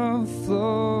love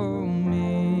flow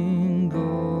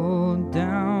mingled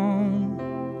down.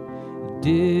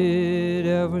 Did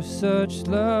ever such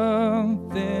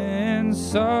love and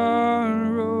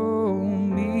sorrow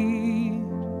meet,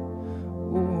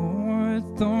 or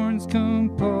thorns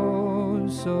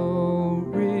compose so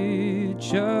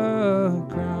rich a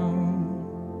crown?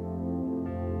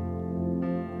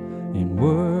 And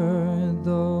were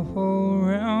the whole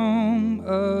realm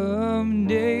of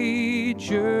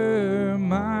nature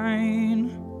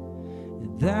mine,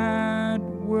 that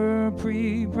were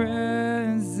present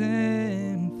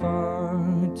far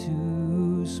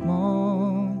too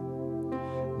small.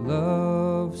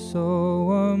 Love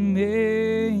so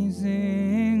amazing,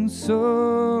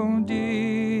 so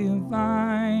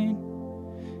divine,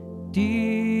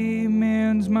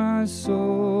 demands my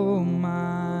soul,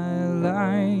 my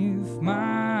life,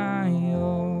 my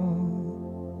all.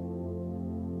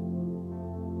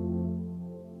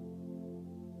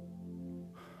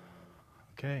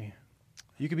 Okay.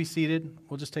 You can be seated.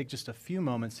 We'll just take just a few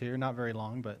moments here, not very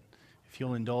long, but if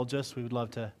you'll indulge us, we would love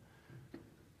to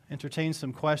entertain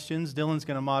some questions. Dylan's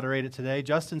going to moderate it today.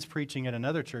 Justin's preaching at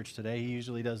another church today. He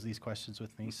usually does these questions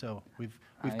with me, so we've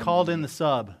called in the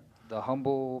sub. The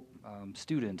humble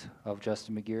student of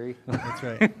Justin McGeary. That's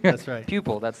right. That's right.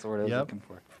 Pupil, that's the word I was looking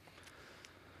for.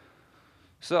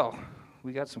 So,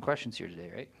 we got some questions here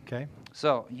today, right? Okay.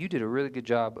 So, you did a really good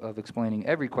job of explaining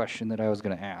every question that I was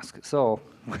going to ask. So,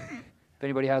 if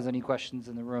anybody has any questions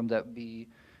in the room, that would be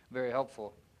very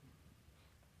helpful.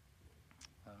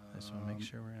 I just want to make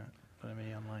sure we're not putting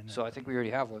any online. So, I think we already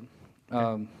have one.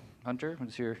 Okay. Hunter,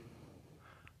 what's your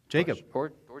Jacob.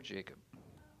 Or Jacob.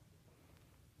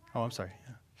 Oh, I'm sorry.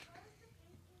 Yeah.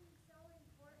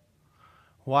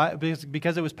 Why?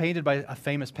 Because it was painted by a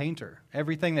famous painter.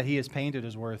 Everything that he has painted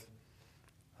is worth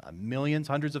millions,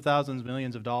 hundreds of thousands,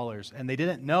 millions of dollars. And they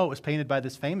didn't know it was painted by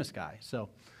this famous guy. So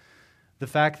the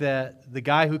fact that the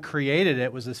guy who created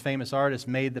it was this famous artist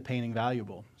made the painting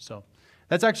valuable. So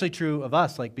that's actually true of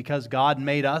us. Like, because God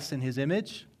made us in his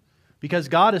image, because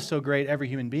God is so great, every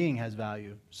human being has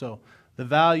value. So the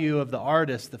value of the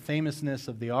artist, the famousness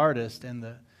of the artist, and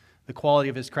the quality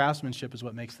of his craftsmanship is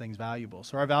what makes things valuable.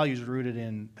 So our value is rooted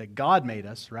in that God made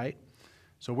us, right?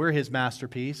 So we're his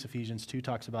masterpiece. Ephesians 2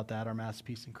 talks about that, our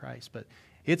masterpiece in Christ. But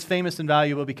it's famous and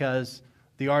valuable because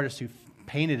the artist who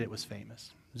painted it was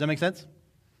famous. Does that make sense?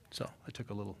 So I took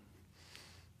a little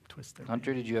twist there.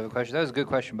 Hunter, did you have a question? That was a good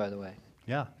question, by the way.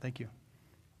 Yeah, thank you.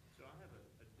 So I have a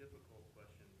difficult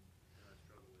question that I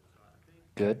struggle with. So I think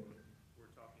Good.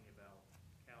 we're talking about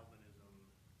Calvinism,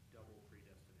 double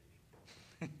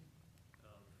predestination.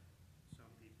 Some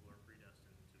people are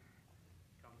predestined to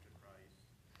come to Christ,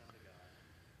 come to God,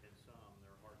 and some,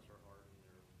 their hearts are hardened,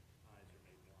 their eyes are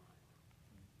made blind.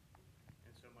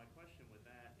 And so my question with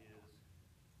that is,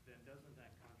 then doesn't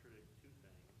that contradict two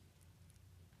things?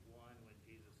 One, when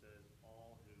Jesus says,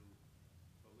 all who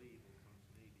believe will come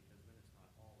to me, because then it's not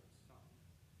all, it's some.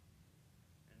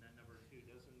 And then number two,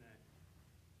 doesn't that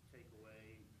take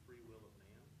away free will of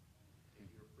man? If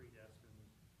you're predestined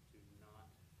to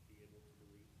not be able to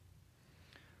believe?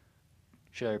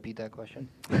 Should I repeat that question?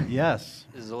 Yes.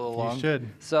 This is a little You long. should.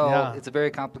 So Yeah. it's a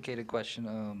very complicated question.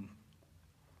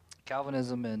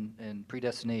 Calvinism and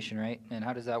predestination, right? And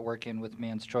how does that work in with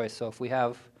man's choice? So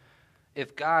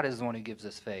if God is the one who gives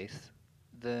us faith,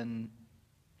 then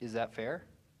is that fair?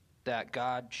 That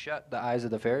God shut the eyes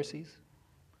of the Pharisees?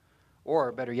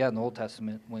 Or better yet, in the Old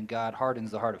Testament, when God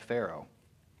hardens the heart of Pharaoh,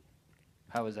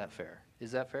 how is that fair?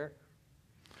 Is that fair?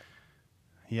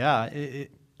 Yeah,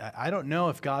 I don't know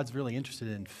if God's really interested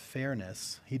in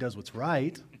fairness. He does what's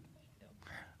right,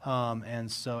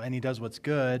 and he does what's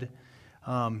good.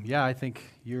 Yeah, I think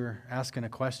you're asking a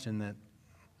question that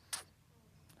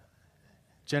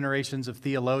generations of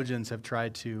theologians have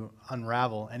tried to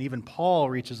unravel, and even Paul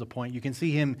reaches a point. You can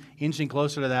see him inching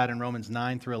closer to that in Romans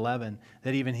 9 through 11,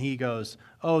 that even he goes,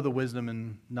 oh, the wisdom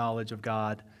and knowledge of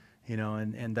God.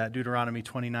 And that Deuteronomy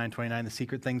 29:29, the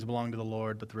secret things belong to the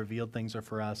Lord, but the revealed things are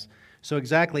for us. So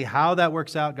exactly how that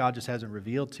works out, God just hasn't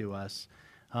revealed to us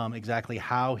exactly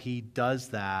how he does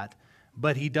that.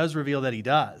 But he does reveal that he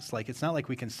does. Like, it's not like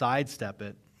we can sidestep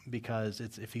it because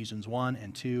it's Ephesians 1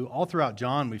 and 2. All throughout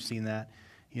John, we've seen that.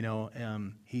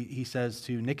 He says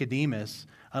to Nicodemus,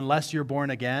 unless you're born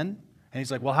again. And he's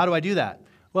like, well, how do I do that?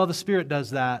 Well, the Spirit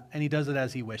does that, and he does it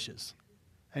as he wishes.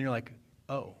 And you're like,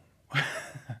 oh.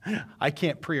 I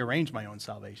can't prearrange my own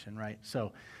salvation, right?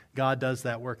 So God does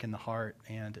that work in the heart.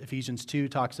 And Ephesians 2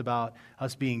 talks about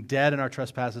us being dead in our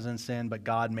trespasses and sin, but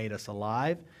God made us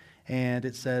alive. And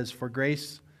it says, for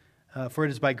it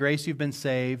is by grace you've been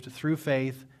saved through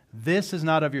faith. This is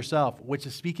not of yourself, which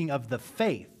is speaking of the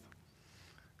faith.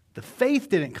 The faith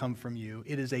didn't come from you.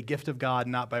 It is a gift of God,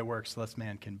 not by works, lest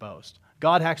man can boast.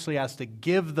 God actually has to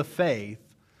give the faith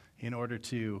in order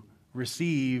to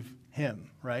receive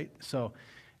him, right? So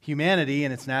humanity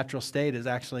in its natural state is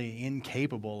actually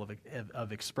incapable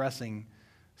of expressing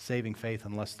saving faith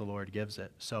unless the Lord gives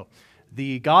it. So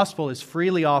the gospel is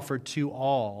freely offered to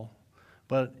all,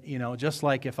 but just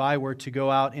like if I were to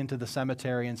go out into the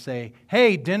cemetery and say,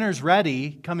 hey, dinner's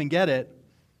ready, come and get it,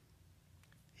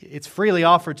 it's freely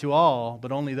offered to all,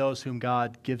 but only those whom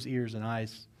God gives ears and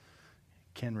eyes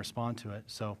can respond to it.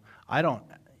 So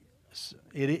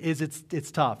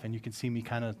it's tough, and you can see me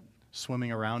kind of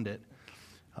swimming around it.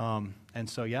 And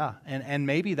so, yeah, and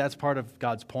maybe that's part of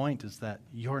God's point, is that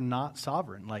you're not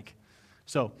sovereign.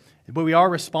 But we are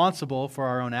responsible for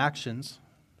our own actions.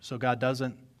 So God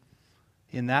doesn't,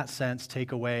 in that sense,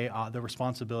 take away the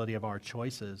responsibility of our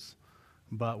choices.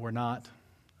 But we're not,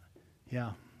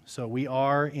 So we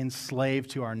are enslaved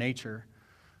to our nature,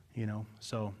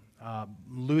 So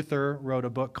Luther wrote a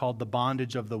book called The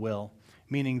Bondage of the Will,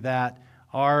 meaning that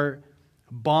our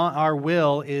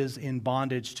will is in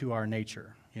bondage to our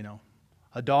nature.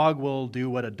 A dog will do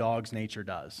what a dog's nature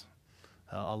does.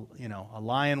 A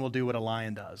lion will do what a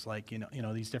lion does.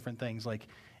 These different things. Like,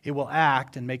 it will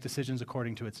act and make decisions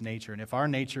according to its nature. And if our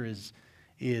nature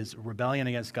is rebellion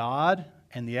against God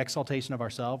and the exaltation of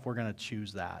ourselves, we're going to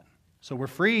choose that. So we're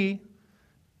free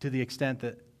to the extent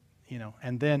that,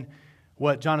 and then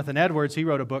what Jonathan Edwards, he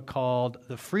wrote a book called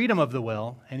The Freedom of the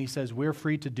Will, and he says we're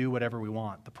free to do whatever we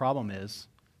want. The problem is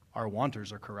our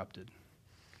wanters are corrupted.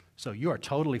 So you are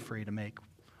totally free to make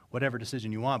whatever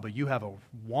decision you want, but you have a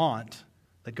want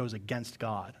that goes against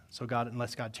God. So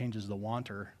unless God changes the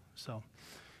wanter. So,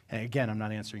 and again, I'm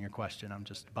not answering your question. I'm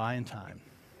just buying time.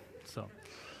 So,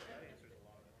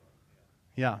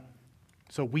 yeah.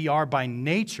 So we are by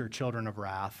nature children of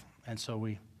wrath, and so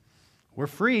we're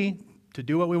free to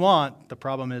do what we want. The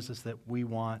problem is that we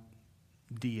want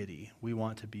deity. We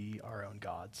want to be our own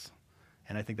gods.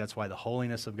 And I think that's why the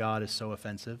holiness of God is so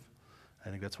offensive. I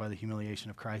think that's why the humiliation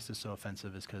of Christ is so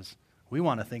offensive, is because we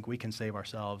want to think we can save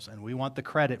ourselves, and we want the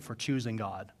credit for choosing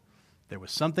God. There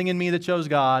was something in me that chose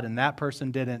God, and that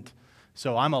person didn't.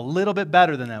 So I'm a little bit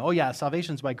better than them. Oh yeah,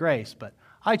 salvation's by grace, but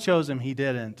I chose him, he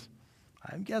didn't.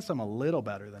 I guess I'm a little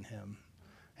better than him.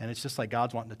 And it's just like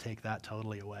God's wanting to take that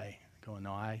totally away. Going,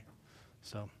 no,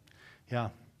 So, yeah.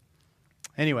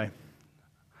 Anyway,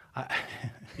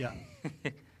 yeah.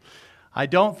 I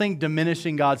don't think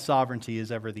diminishing God's sovereignty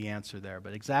is ever the answer there,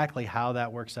 but exactly how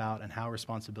that works out and how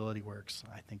responsibility works,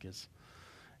 I think is,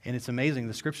 and it's amazing.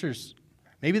 The Scriptures,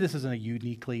 maybe this isn't a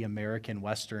uniquely American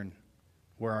Western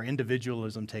where our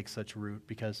individualism takes such root,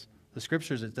 because the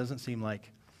Scriptures, it doesn't seem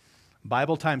like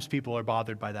Bible times people are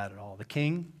bothered by that at all. The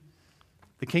king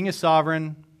is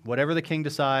sovereign. Whatever the king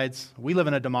decides, we live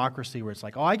in a democracy where it's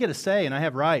like, oh, I get a say and I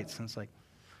have rights. And it's like,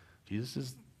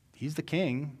 he's the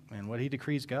king, and what he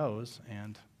decrees goes.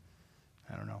 And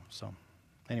I don't know. So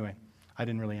anyway, I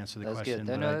didn't really answer the question,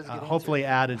 good. but I hopefully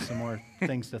added some more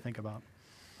things to think about.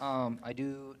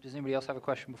 Does anybody else have a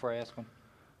question before I ask one?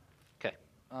 Okay.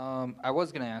 I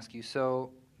was going to ask you,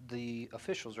 so the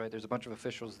officials, right, there's a bunch of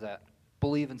officials that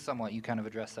believe in somewhat. You kind of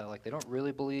addressed that. Like, they don't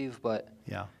really believe, but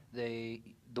yeah,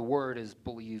 the word is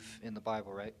believe in the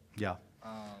Bible, right? Yeah.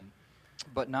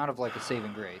 But not of like a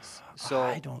saving grace. So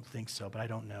I don't think so, but I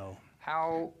don't know.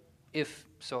 If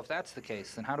that's the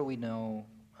case, then how do we know,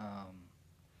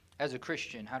 as a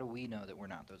Christian, how do we know that we're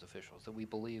not those officials, that we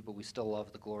believe but we still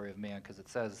love the glory of man? Because it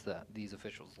says that these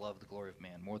officials love the glory of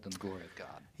man more than the glory of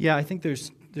God. Yeah, I think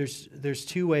there's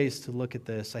two ways to look at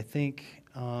this. I think,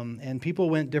 and people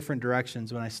went different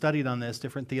directions. When I studied on this,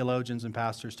 different theologians and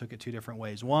pastors took it two different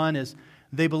ways. One is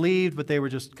they believed, but they were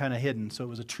just kind of hidden. So it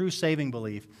was a true saving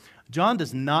belief. John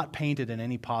does not paint it in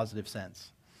any positive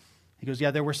sense. He goes,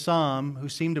 yeah, there were some who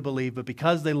seemed to believe, but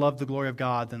because they loved the glory of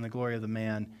God than the glory of the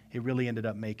man, it really ended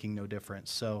up making no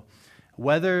difference. So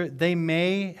whether they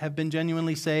may have been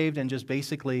genuinely saved and just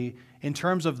basically, in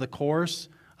terms of the course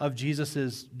of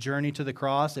Jesus' journey to the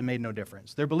cross, it made no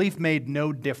difference. Their belief made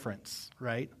no difference,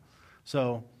 right?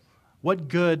 So what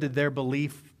good did their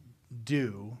belief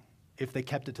do if they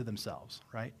kept it to themselves,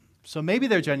 right? So maybe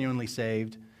they're genuinely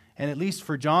saved, and at least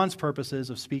for John's purposes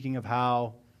of speaking of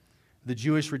how the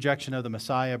Jewish rejection of the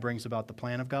Messiah brings about the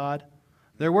plan of God,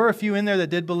 there were a few in there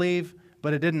that did believe,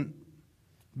 but it didn't,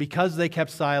 because they kept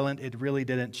silent, it really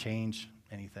didn't change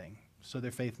anything. So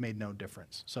their faith made no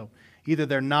difference. So either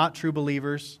they're not true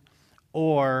believers,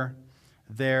 or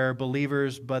they're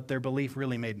believers, but their belief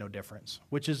really made no difference,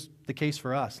 which is the case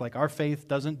for us. Like, our faith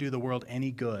doesn't do the world any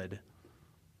good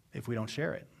if we don't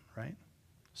share it, right?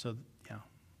 So, yeah.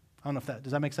 I don't know if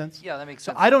does that make sense? Yeah, that makes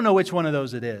sense. So I don't know which one of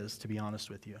those it is, to be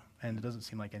honest with you. And it doesn't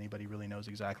seem like anybody really knows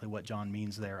exactly what John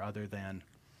means there, other than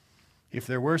if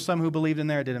there were some who believed in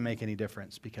there, it didn't make any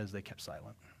difference because they kept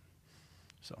silent.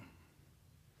 So.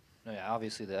 No, yeah,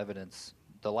 obviously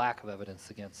the lack of evidence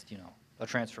against, a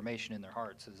transformation in their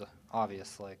hearts is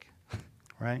obvious. Like,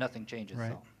 right. Nothing changes.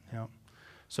 Right. So. Yeah.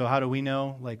 So how do we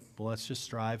know? Like, well, let's just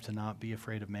strive to not be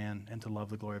afraid of man and to love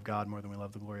the glory of God more than we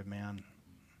love the glory of man.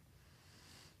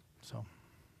 So,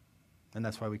 and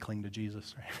that's why we cling to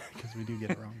Jesus, right? Because we do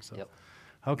get it wrong. So, Yep.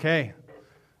 Okay,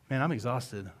 man, I'm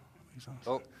exhausted.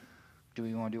 Oh, do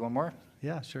we want to do one more?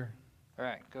 Yeah, sure. All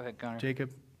right, go ahead, Connor.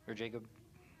 Jacob.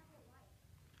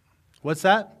 What's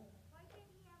that?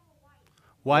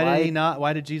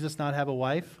 Why did Jesus not have a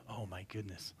wife? Oh my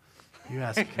goodness, you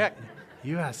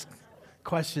ask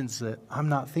questions that I'm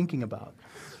not thinking about.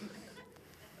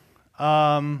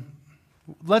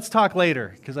 Let's talk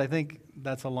later, because I think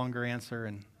that's a longer answer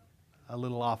and a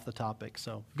little off the topic.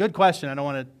 So, good question. I don't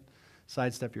want to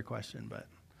sidestep your question, but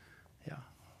yeah.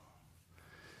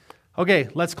 Okay,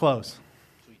 let's close.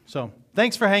 So,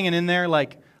 thanks for hanging in there.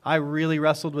 Like, I really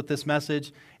wrestled with this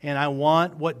message, and I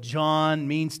want what John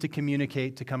means to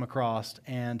communicate to come across.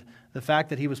 And the fact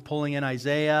that he was pulling in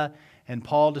Isaiah, and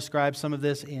Paul describes some of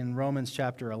this in Romans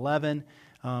chapter 11,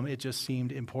 it just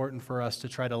seemed important for us to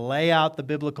try to lay out the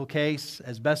biblical case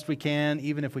as best we can,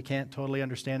 even if we can't totally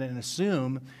understand it, and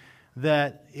assume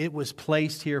that it was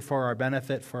placed here for our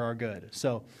benefit, for our good.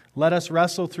 So let us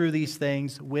wrestle through these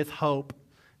things with hope,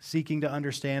 seeking to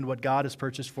understand what God has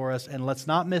purchased for us, and let's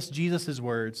not miss Jesus'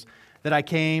 words that I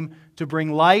came to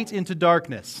bring light into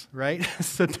darkness, right?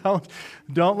 So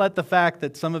don't let the fact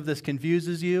that some of this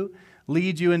confuses you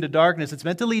lead you into darkness. It's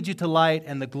meant to lead you to light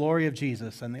and the glory of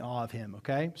Jesus and the awe of Him,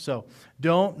 okay? So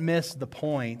don't miss the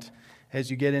point as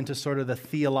you get into sort of the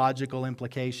theological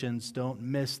implications, don't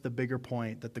miss the bigger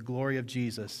point that the glory of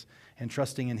Jesus and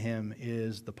trusting in him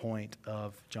is the point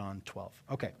of John 12.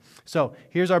 Okay, so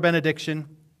here's our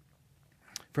benediction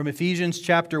from Ephesians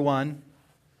chapter 1.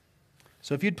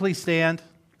 So if you'd please stand,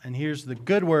 and here's the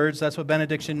good words. That's what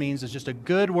benediction means. It's just a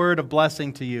good word of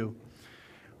blessing to you.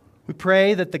 We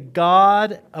pray that the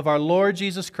God of our Lord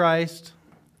Jesus Christ,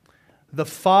 the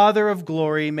Father of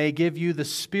glory, may give you the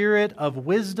spirit of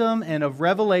wisdom and of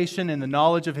revelation in the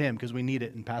knowledge of him, because we need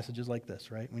it in passages like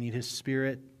this, right? We need his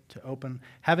spirit to open,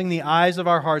 having the eyes of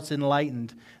our hearts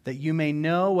enlightened, that you may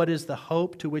know what is the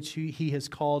hope to which he has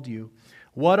called you,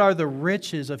 what are the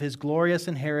riches of his glorious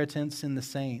inheritance in the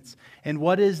saints, and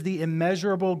what is the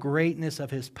immeasurable greatness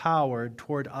of his power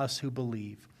toward us who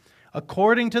believe,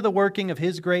 according to the working of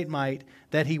his great might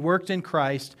that he worked in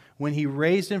Christ when he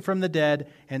raised him from the dead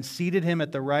and seated him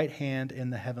at the right hand in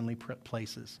the heavenly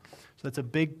places. So that's a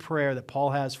big prayer that Paul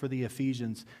has for the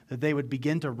Ephesians, that they would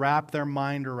begin to wrap their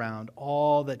mind around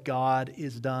all that God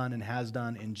is done and has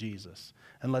done in Jesus.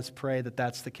 And let's pray that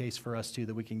that's the case for us too,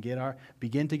 that we can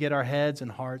begin to get our heads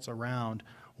and hearts around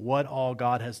what all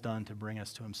God has done to bring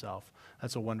us to himself.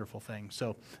 That's a wonderful thing.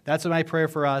 So that's my prayer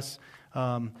for us.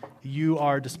 You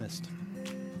are dismissed.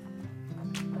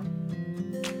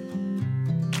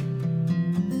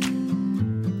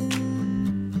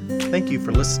 Thank you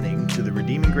for listening to the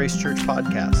Redeeming Grace Church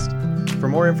podcast. For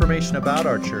more information about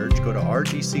our church, go to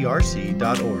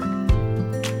rgcrc.org.